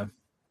be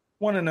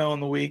 1-0 in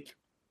the week.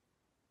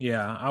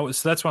 Yeah,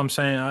 so that's what I'm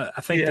saying.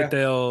 I think that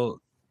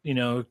they'll,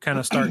 kind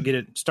of start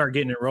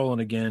getting it rolling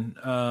again.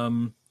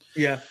 I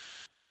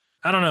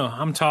don't know.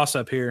 I'm toss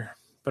up here,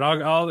 but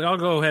I'll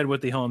go ahead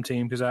with the home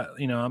team because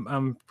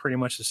I'm pretty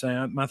much the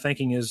same. My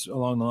thinking is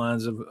along the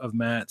lines of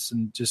Matt's,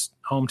 and just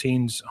home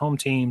teams. Home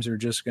teams are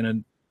just going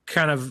to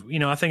kind of,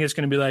 I think it's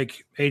going to be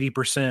like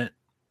 80%,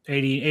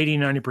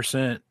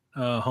 90%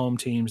 home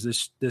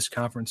teams this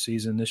conference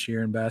season this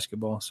year in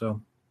basketball.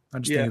 So I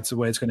just think it's the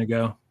way it's going to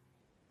go.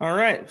 All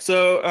right.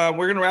 So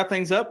we're going to wrap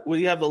things up.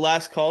 We have the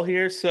last call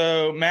here.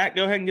 So, Matt,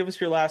 go ahead and give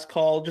us your last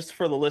call just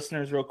for the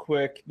listeners real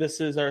quick.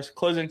 This is our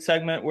closing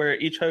segment where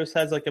each host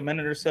has like a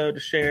minute or so to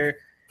share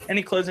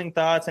any closing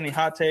thoughts, any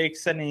hot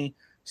takes, any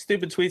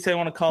stupid tweets they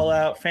want to call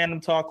out,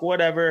 fandom talk,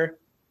 whatever.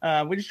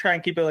 We just try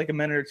and keep it like a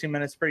minute or 2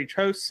 minutes for each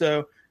host.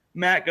 So,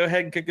 Matt, go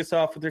ahead and kick us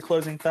off with your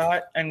closing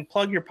thought and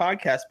plug your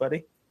podcast,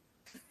 buddy.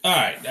 All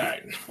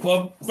right.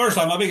 Well, first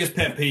off, my biggest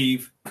pet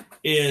peeve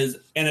is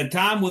in a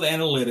time with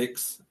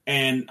analytics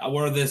and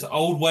where this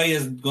old way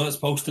is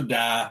supposed to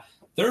die,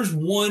 there's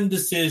one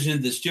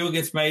decision that still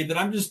gets made that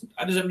I'm just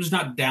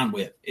not down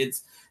with.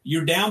 It's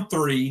you're down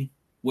 3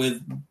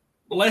 with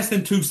less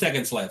than 2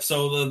 seconds left.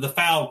 So the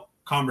foul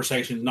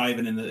conversation is not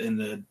even in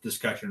the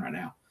discussion right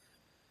now.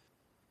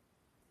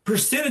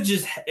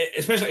 Percentages,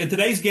 especially in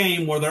today's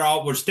game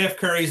where Steph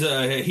Curry's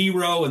a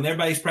hero and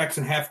everybody's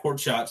practicing half court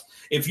shots.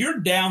 If you're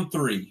down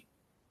 3,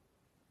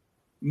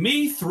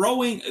 me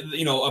throwing,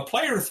 a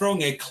player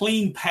throwing a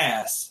clean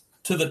pass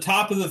to the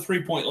top of the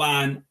 3-point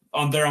line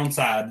on their own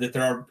side that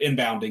they're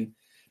inbounding,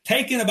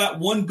 taking about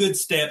one good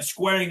step,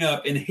 squaring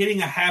up and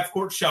hitting a half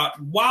court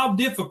shot, while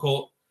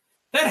difficult,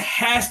 that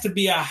has to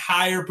be a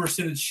higher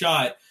percentage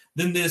shot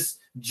than this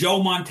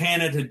Joe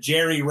Montana to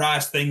Jerry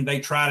Rice thing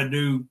they try to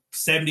do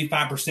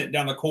 75%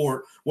 down the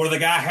court, where the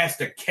guy has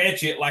to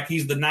catch it like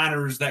he's the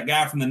Niners, that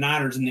guy from the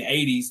Niners in the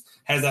 80s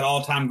has that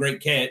all-time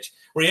great catch,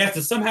 where he has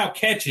to somehow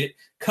catch it,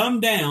 come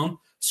down,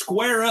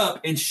 square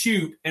up, and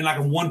shoot in like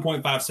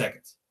 1.5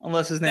 seconds.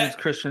 Unless his name's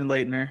Christian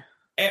Laettner.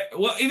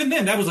 Well, even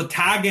then, that was a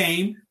tie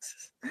game.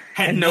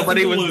 And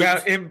nobody was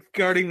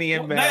guarding the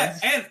inbounds.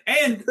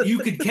 And you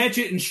could catch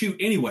it and shoot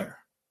anywhere.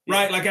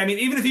 Right? Like,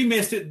 even if he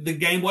missed it, the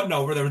game wasn't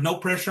over. There was no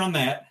pressure on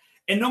that.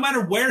 And no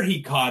matter where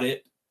he caught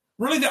it,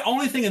 really the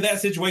only thing in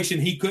that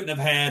situation he couldn't have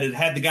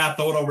had the guy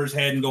throw it over his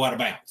head and go out of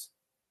bounds.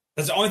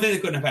 That's the only thing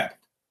that couldn't have happened.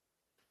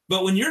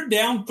 But when you're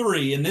down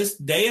 3 in this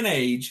day and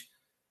age,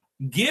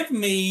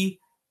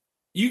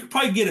 you could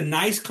probably get a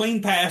nice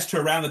clean pass to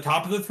around the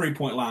top of the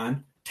 3-point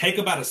line, take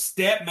about a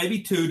step, maybe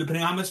 2,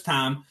 depending on how much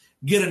time,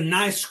 get a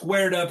nice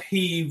squared up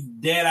heave,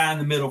 dead eye in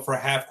the middle for a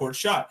half court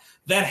shot.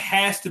 That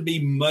has to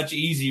be much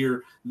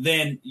easier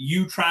than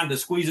you trying to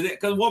squeeze it in.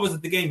 Because what was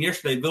it the game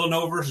yesterday?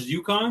 Villanova versus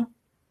UConn?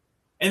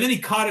 And then he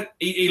caught it.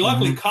 He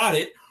luckily caught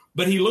it,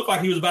 but he looked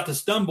like he was about to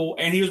stumble,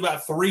 and he was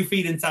about 3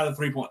 feet inside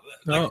the 3-point.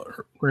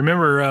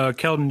 Remember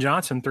Keldon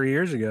Johnson 3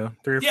 years ago?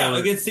 3 or 4.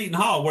 Against Seton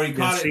Hall, where he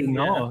caught it. Seton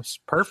Hall. It's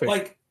perfect.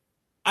 Like,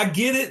 I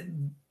get it.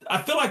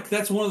 I feel like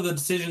that's one of the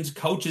decisions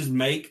coaches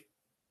make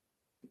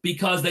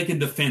because they can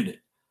defend it.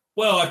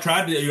 Well, I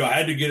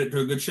had to get it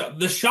to a good shot.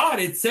 The shot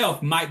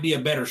itself might be a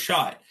better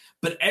shot,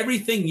 but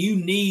everything you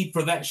need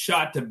for that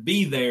shot to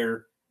be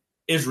there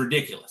is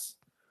ridiculous.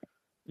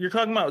 You're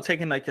talking about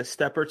taking like a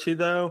step or two,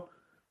 though.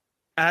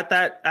 At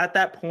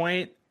that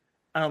point,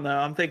 I don't know.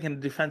 I'm thinking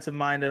defensive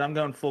minded. I'm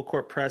going full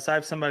court press. I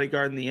have somebody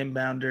guarding the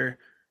inbounder.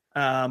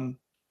 I'm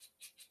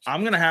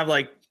going to have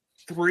like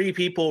 3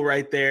 people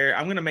right there.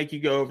 I'm going to make you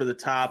go over the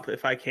top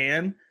if I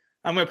can.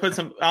 I'm going to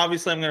put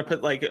obviously I'm going to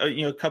put like,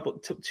 a couple,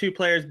 2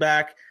 players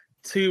back,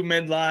 2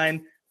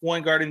 midline,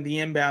 1 guarding the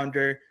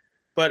inbounder.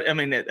 But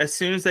as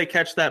soon as they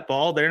catch that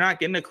ball, they're not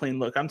getting a clean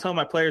look. I'm telling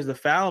my players to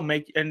foul,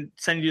 and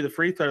send you to the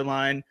free throw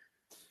line.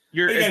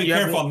 You got to be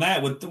careful on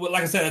that. With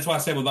like I said, that's why I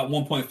said with about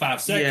 1.5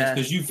 seconds,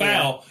 because you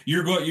foul,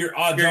 your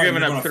odds are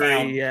giving up 3.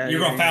 Foul. You're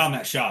going to foul on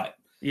that shot.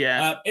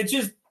 Yeah, it's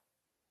just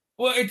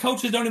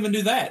coaches don't even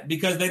do that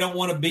because they don't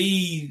want to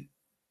be.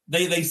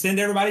 They send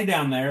everybody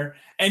down there,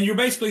 and you're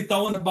basically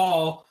throwing the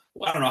ball.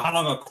 I don't know how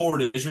long a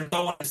court is. You're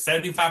throwing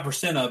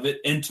 75% of it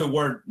into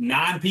where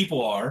 9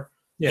 people are.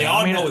 Yeah, they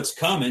all know it's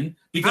coming.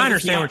 I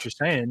understand what you're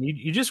saying.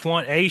 You just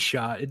want a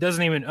shot. It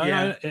doesn't even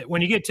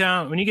when you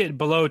get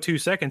below 2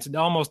 seconds, it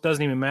almost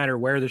doesn't even matter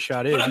where the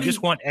shot is. You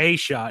just want a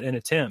shot, an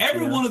attempt.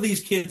 Every one of these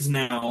kids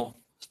now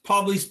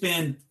probably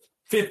spend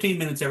 15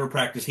 minutes every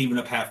practice heaving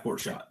up half court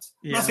shots.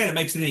 I'm not saying it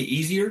makes it any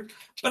easier,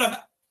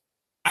 but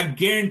I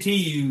guarantee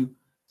you,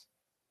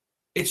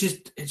 it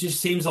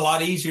just seems a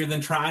lot easier than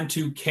trying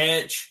to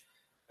catch.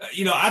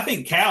 I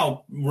think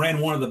Cal ran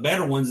one of the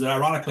better ones that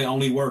ironically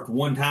only worked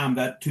one time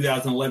that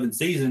 2011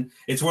 season.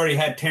 It's where he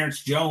had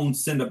Terrence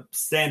Jones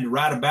stand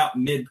right about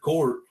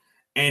mid-court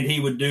and he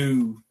would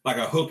do like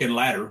a hook and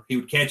ladder. He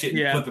would catch it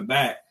and flip it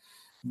back.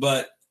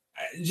 But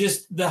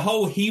just the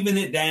whole heaving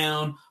it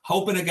down,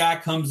 hoping a guy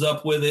comes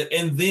up with it,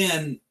 and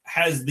then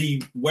has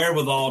the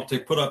wherewithal to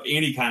put up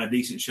any kind of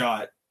decent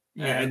shot.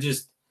 Yeah,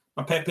 just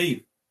my pet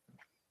peeve.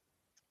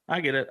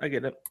 I get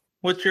it.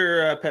 What's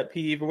your pet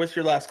peeve, or what's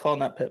your last call on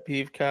that pet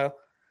peeve, Kyle?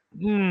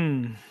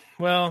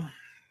 Well,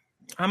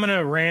 I'm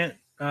gonna rant.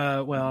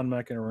 I'm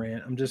not gonna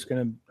rant. I'm just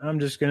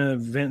gonna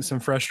vent some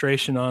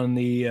frustration on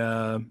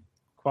the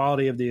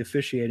quality of the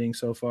officiating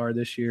so far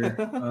this year.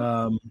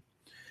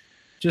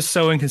 Just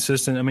so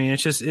inconsistent. I mean,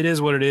 it is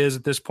what it is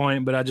at this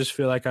point, but I just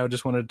feel like I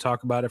just wanted to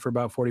talk about it for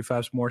about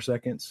 45 more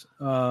seconds.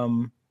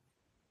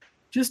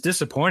 Just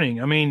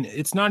disappointing. I mean,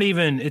 it's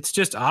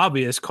just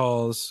obvious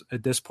calls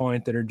at this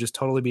point that are just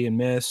totally being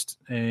missed.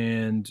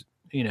 And,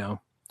 the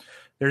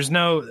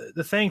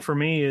thing for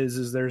me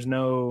is there's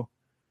no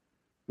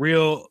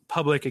real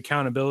public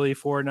accountability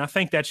for it. And I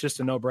think that's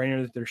just a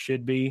no-brainer that there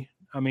should be.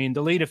 I mean,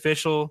 the lead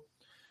official,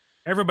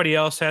 everybody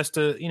else has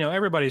to,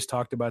 everybody's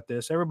talked about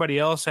this. Everybody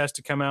else has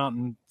to come out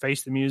and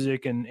face the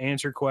music and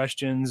answer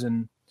questions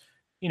and,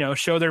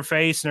 show their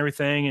face and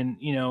everything. And,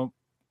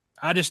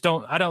 I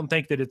don't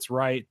think that it's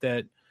right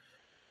that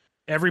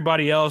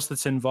everybody else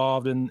that's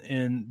involved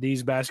in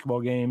these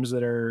basketball games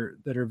that are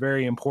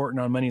very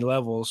important on many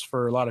levels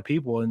for a lot of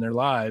people in their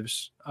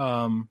lives,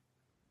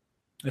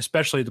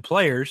 especially the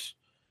players,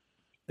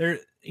 they're,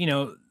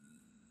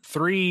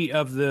 three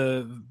of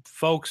the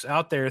folks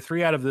out there,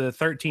 3 out of the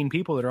 13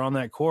 people that are on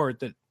that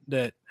court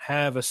that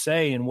have a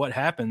say in what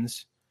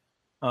happens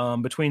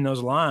between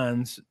those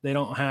lines, they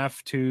don't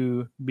have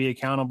to be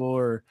accountable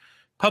or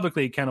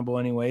publicly accountable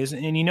anyways.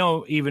 And,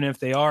 even if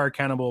they are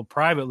accountable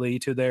privately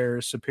to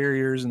their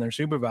superiors and their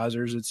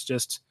supervisors, it's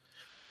just,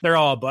 they're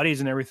all buddies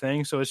and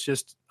everything. So it's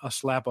just a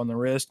slap on the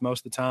wrist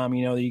most of the time.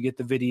 You get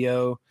the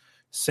video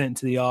sent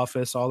to the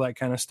office, all that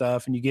kind of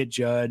stuff, and you get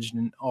judged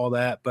and all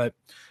that. But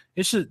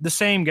it's just the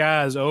same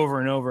guys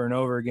over and over and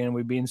over again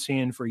we've been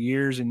seeing for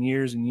years and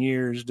years and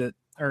years that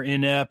are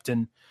inept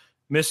and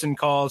missing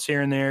calls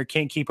here and there,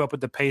 can't keep up with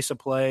the pace of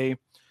play.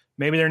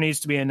 Maybe there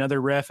needs to be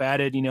another ref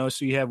added,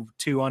 so you have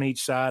 2 on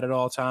each side at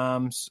all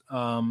times.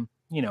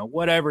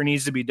 Whatever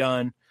needs to be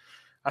done.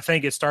 I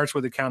think it starts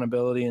with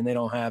accountability, and they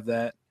don't have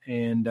that.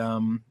 And,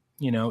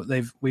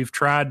 we've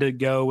tried to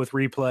go with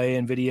replay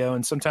and video,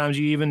 and sometimes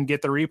you even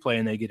get the replay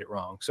and they get it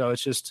wrong. So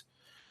it's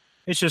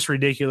just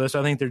ridiculous.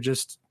 I think they're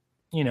just,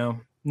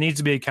 needs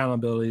to be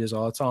accountability is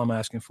all. That's all I'm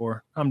asking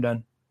for. I'm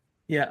done.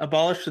 Yeah.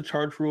 Abolish the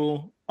charge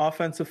rule,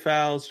 offensive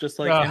fouls, just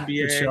like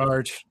NBA. The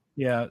charge.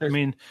 Yeah. I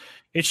mean,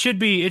 it should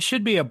be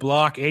a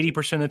block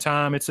 80% of the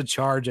time. It's a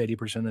charge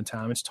 80% of the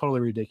time. It's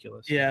totally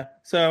ridiculous. Yeah.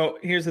 So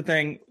here's the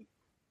thing.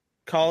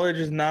 College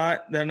is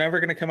not, they're never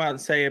going to come out and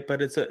say it,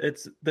 but it's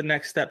the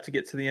next step to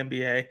get to the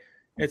NBA.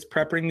 It's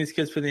prepping these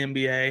kids for the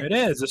NBA. It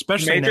is,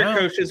 especially major now.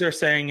 Coaches are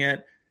saying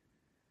it.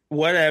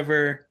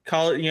 Whatever,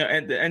 college,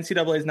 and the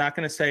NCAA is not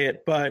going to say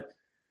it, but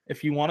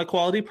if you want a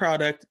quality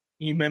product,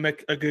 you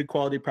mimic a good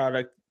quality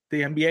product.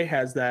 The NBA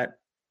has that.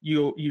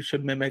 You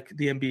should mimic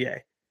the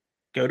NBA.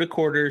 Go to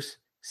quarters,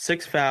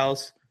 6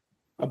 fouls,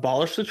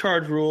 abolish the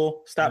charge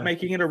rule, stop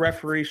making it a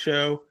referee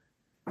show.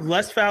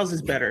 Less fouls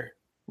is better.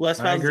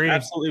 Less fouls is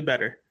absolutely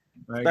better.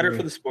 It's better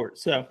for the sport.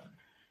 So,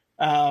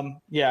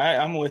 I'm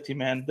with you,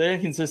 man. The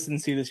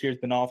inconsistency this year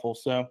has been awful.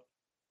 So,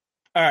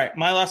 all right,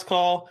 my last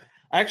call.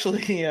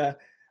 Actually,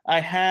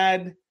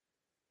 I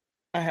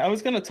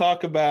was going to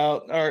talk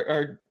about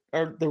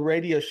the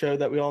radio show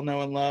that we all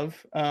know and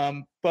love,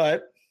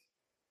 but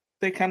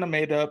they kind of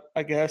made up,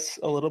 I guess,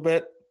 a little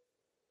bit.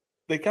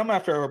 They come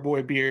after our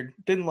boy Beard.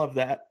 Didn't love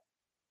that.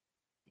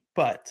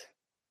 But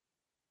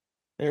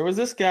there was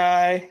this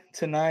guy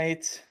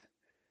tonight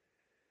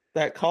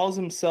that calls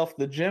himself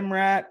the Gym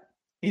Rat.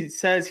 He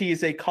says he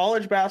is a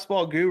college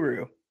basketball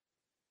guru.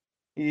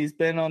 He's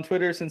been on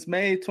Twitter since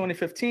May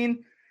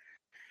 2015.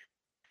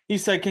 He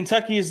said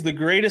Kentucky is the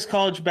greatest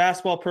college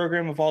basketball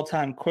program of all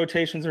time.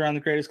 Quotations around the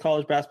greatest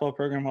college basketball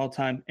program of all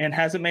time, and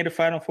hasn't made a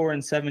Final Four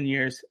in 7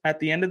 years. At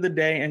the end of the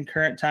day, in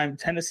current time,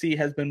 Tennessee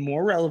has been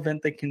more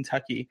relevant than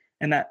Kentucky,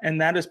 and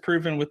that is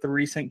proven with the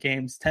recent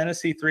games.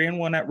 Tennessee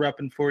 3-1 at Rupp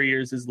in 4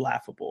 years is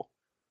laughable.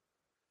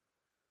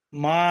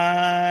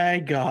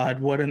 My God,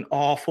 what an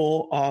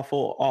awful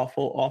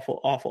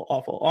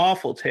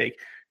take.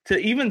 To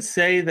even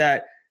say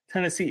that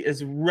Tennessee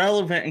is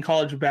relevant in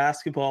college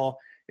basketball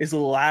is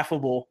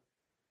laughable.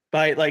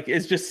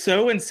 It's just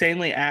so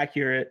insanely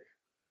accurate.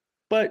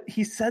 But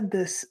he said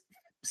this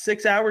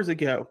 6 hours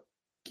ago.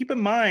 Keep in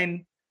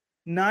mind,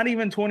 not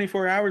even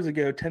 24 hours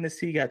ago,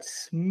 Tennessee got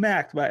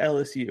smacked by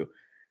LSU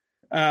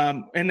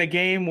in a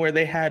game where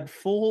they had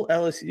full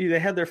LSU. They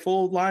had their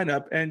full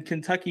lineup, and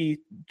Kentucky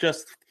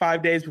just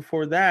 5 days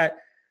before that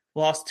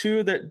lost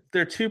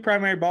their 2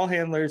 primary ball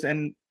handlers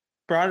and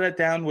brought it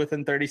down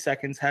within 30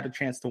 seconds, had a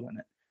chance to win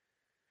it.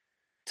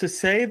 To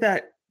say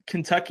that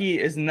Kentucky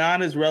is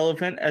not as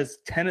relevant as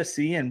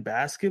Tennessee in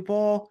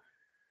basketball,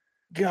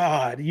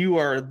 God, you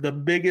are the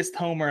biggest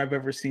homer I've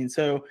ever seen.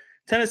 So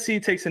Tennessee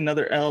takes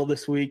another L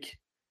this week.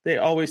 They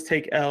always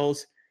take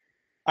L's.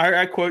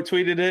 I quote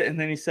tweeted it, and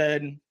then he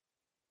said,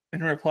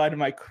 in reply to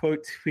my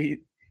quote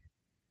tweet,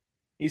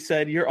 he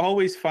said, "You're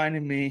always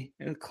finding me,"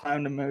 a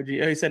clown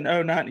emoji. Oh, he said,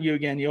 "Oh, not you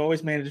again. You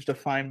always manage to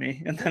find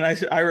me." And then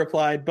I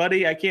replied,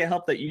 "Buddy, I can't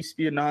help that you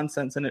spew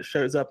nonsense and it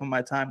shows up on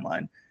my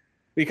timeline,"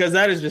 because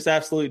that is just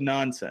absolute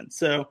nonsense.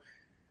 So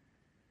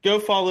go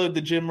follow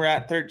the Gym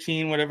Rat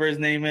 13, whatever his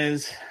name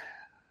is.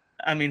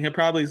 I mean, he's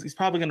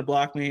probably going to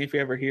block me if he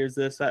ever hears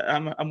this.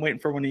 I'm waiting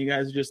for one of you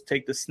guys to just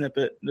take the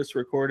snippet, this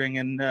recording,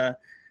 and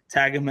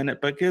tag him in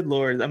it. But good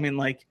Lord, I mean,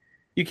 like,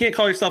 you can't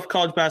call yourself a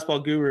college basketball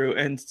guru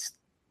and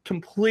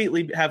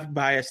completely have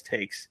biased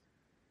takes.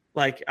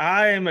 Like,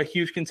 I am a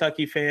huge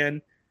Kentucky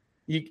fan.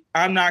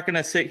 I'm not going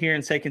to sit here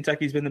and say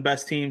Kentucky's been the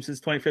best team since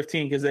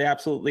 2015 because they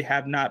absolutely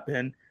have not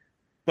been.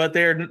 But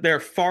they're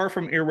far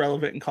from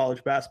irrelevant in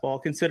college basketball,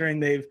 considering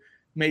they've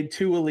made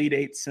 2 Elite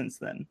Eights since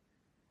then.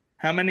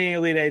 How many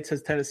Elite Eights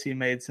has Tennessee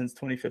made since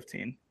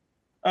 2015?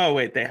 Oh,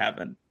 wait, they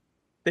haven't.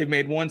 They've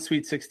made 1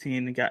 Sweet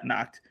 16 and got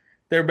knocked.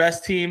 Their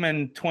best team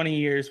in 20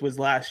 years was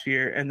last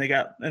year, and they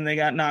got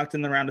knocked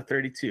in the round of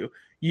 32.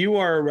 You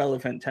are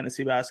irrelevant,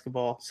 Tennessee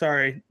basketball.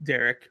 Sorry,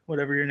 Derek,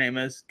 whatever your name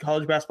is.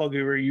 College basketball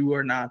guru, you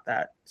are not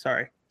that.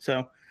 Sorry.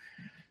 So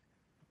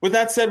with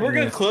that said, we're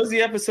going to close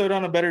the episode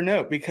on a better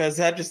note because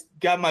that just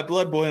got my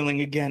blood boiling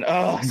again.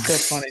 Oh, so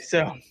funny.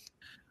 So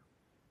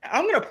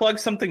I'm going to plug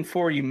something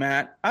for you,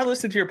 Matt. I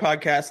listened to your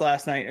podcast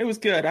last night. It was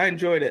good. I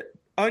enjoyed it.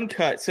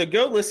 Uncut. So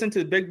go listen to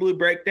the Big Blue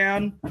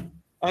Breakdown,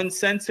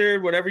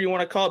 uncensored, whatever you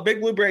want to call it. Big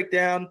Blue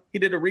Breakdown. He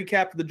did a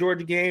recap of the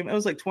Georgia game. It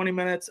was like 20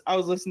 minutes. I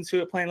was listening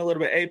to it, playing a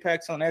little bit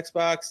Apex on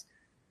Xbox.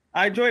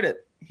 I enjoyed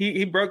it.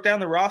 He broke down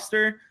the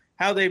roster,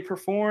 how they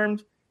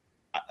performed.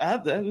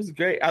 That was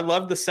great. I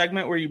love the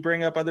segment where you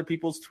bring up other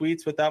people's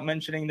tweets without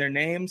mentioning their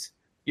names.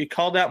 You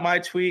called out my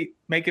tweet,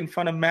 making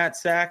fun of Matt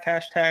Sack,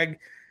 hashtag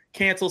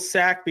cancel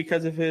Sack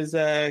because of his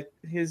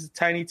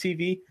tiny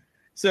TV.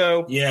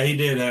 So yeah, he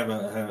did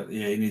have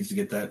he needs to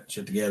get that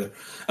shit together.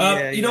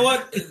 You know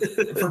what?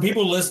 For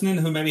people listening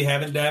who maybe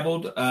haven't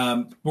dabbled,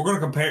 we're going to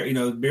compare,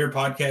 beer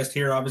podcast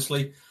here,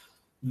 obviously.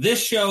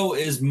 This show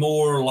is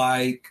more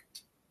like,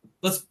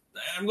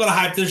 I'm going to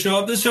hype this show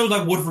up. This show's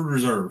like Woodford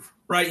Reserve,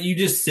 right? You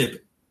just sip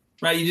it,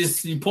 right?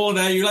 You pull it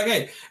out. You're like,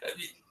 hey,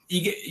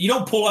 you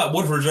don't pull out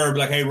Woodford Reserve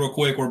like, hey, real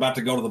quick, we're about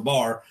to go to the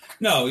bar.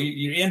 No,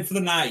 you're in for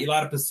the night. You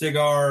light up a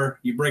cigar.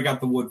 You break out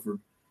the Woodford.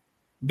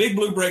 Big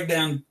Blue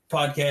Breakdown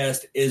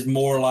podcast is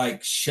more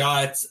like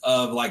shots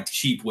of like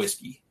cheap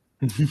whiskey.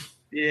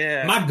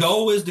 Yeah. My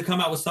goal is to come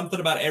out with something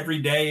about every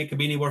day. It could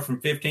be anywhere from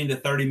 15 to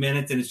 30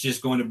 minutes, and it's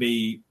just going to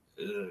be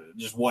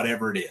just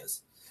whatever it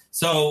is.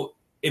 So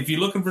if you're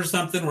looking for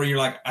something where you're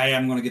like, hey,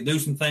 I'm going to do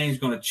some things,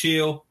 going to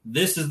chill,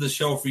 this is the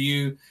show for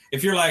you.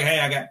 If you're like,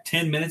 hey, I got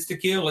 10 minutes to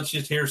kill, let's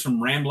just hear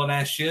some rambling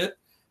ass shit,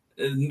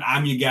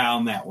 I'm your guy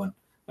on that one.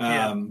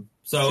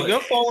 So go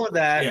follow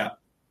that. Yeah.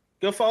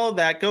 Go follow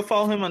that. Go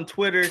follow him on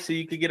Twitter so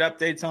you could get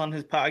updates on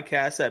his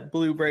podcast at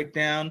Blue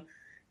Breakdown. And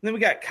then we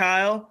got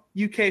Kyle,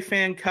 UK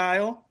fan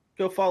Kyle.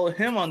 Go follow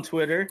him on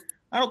Twitter.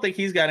 I don't think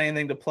he's got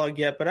anything to plug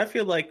yet, but I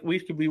feel like we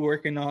could be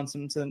working on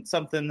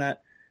something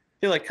that I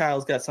feel like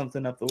Kyle's got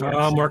something up the works.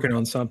 I'm working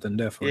on something,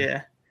 definitely.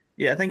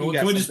 Yeah. I think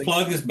can we just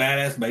plug this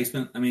badass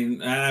basement? I mean,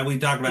 we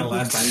talked about it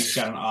last time. He's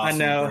got an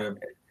awesome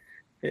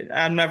crib.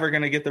 I'm never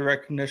going to get the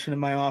recognition in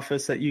my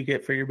office that you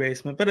get for your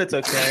basement, but it's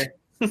okay.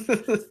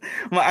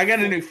 I got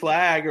a new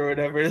flag or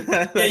whatever.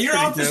 Yeah, your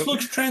office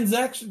looks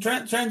transact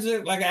like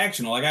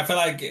actional. Like I feel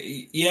like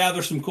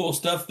there's some cool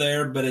stuff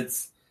there, but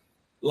it's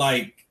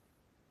like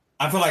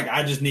I feel like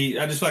I just feel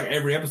like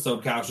every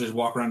episode Kyle should just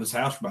walk around this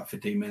house for about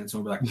 15 minutes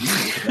and we'll be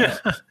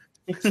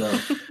like, so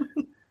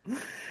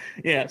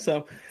yeah.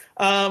 So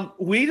I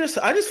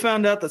just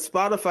found out that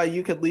Spotify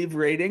you could leave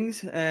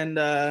ratings, and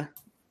I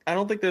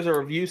don't think there's a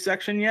review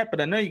section yet, but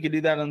I know you could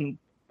do that on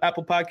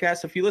Apple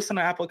Podcasts. If you listen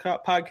to Apple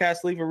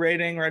Podcasts, leave a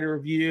rating, write a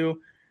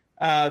review,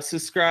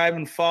 subscribe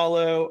and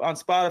follow on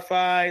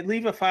Spotify.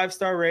 Leave a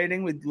 5-star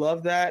rating. We'd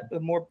love that.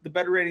 The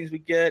better ratings we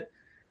get,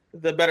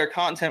 the better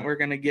content we're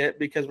going to get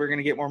because we're going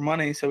to get more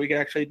money. So we can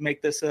actually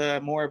make this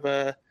more of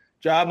a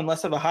job and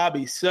less of a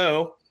hobby.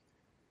 So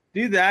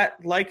do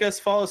that. Like us,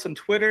 follow us on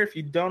Twitter if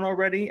you don't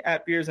already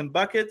at Beers and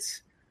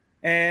Buckets.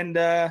 And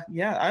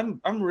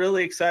I'm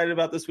really excited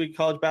about this week of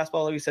college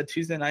basketball. Like we said,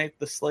 Tuesday night,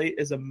 the slate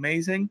is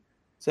amazing.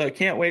 So I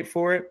can't wait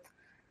for it.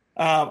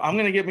 I'm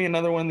going to get me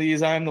another one of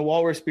these. I'm the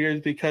Walrus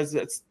beers because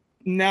it's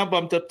now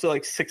bumped up to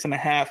like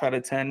 6.5 out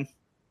of 10.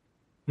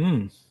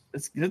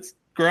 It's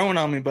growing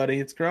on me, buddy.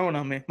 It's growing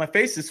on me. My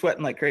face is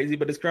sweating like crazy,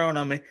 but it's growing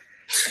on me.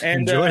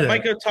 And I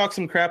might go talk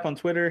some crap on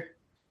Twitter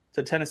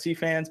to Tennessee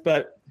fans.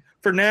 But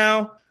for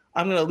now,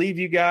 I'm going to leave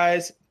you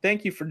guys.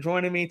 Thank you for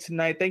joining me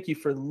tonight. Thank you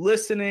for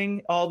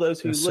listening. All those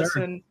who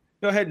listen,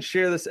 go ahead and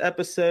share this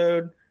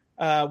episode.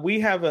 We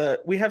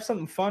have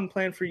something fun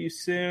planned for you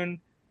soon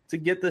to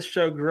get this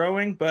show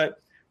growing.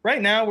 But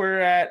right now we're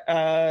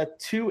at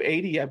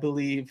 280, I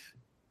believe,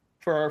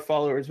 for our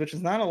followers, which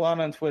is not a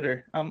lot on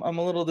Twitter. I'm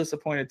a little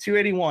disappointed.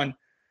 281.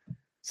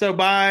 So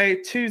by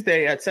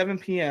Tuesday at 7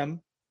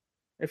 p.m.,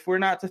 if we're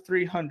not to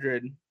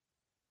 300,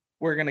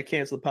 we're going to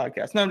cancel the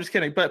podcast. No, I'm just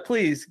kidding. But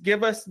please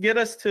get us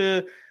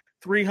to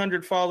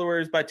 300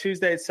 followers by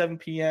Tuesday at 7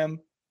 p.m.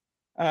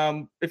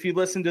 If you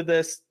listen to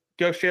this,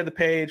 go share the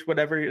page,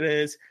 whatever it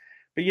is.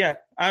 But yeah,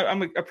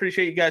 I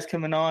appreciate you guys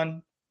coming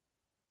on.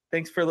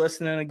 Thanks for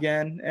listening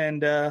again.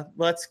 And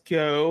let's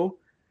go.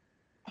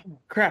 Oh,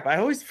 crap. I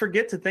always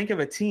forget to think of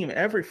a team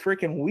every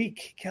freaking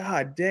week.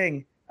 God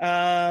dang.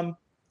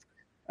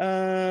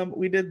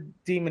 We did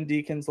Demon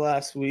Deacons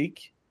last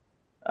week.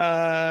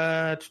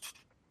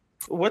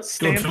 What's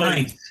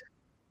Stanford?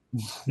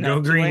 Go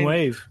Green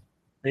Wave.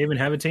 They even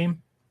have a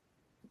team?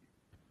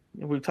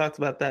 We've talked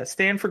about that.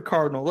 Stanford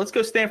Cardinal. Let's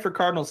go Stanford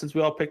Cardinal since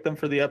we all picked them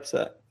for the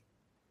upset.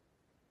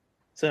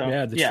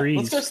 So Trees.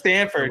 Let's go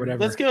Stanford.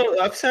 Let's go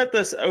upset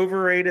this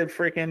overrated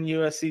freaking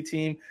USC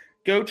team.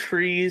 Go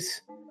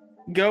Trees.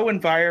 Go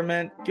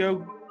environment.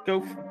 Go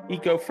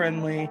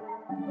eco-friendly.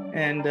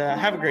 And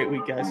have a great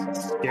week, guys.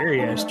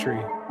 Scary ass tree.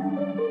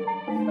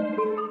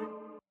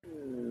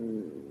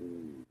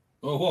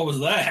 Oh, what was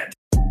that?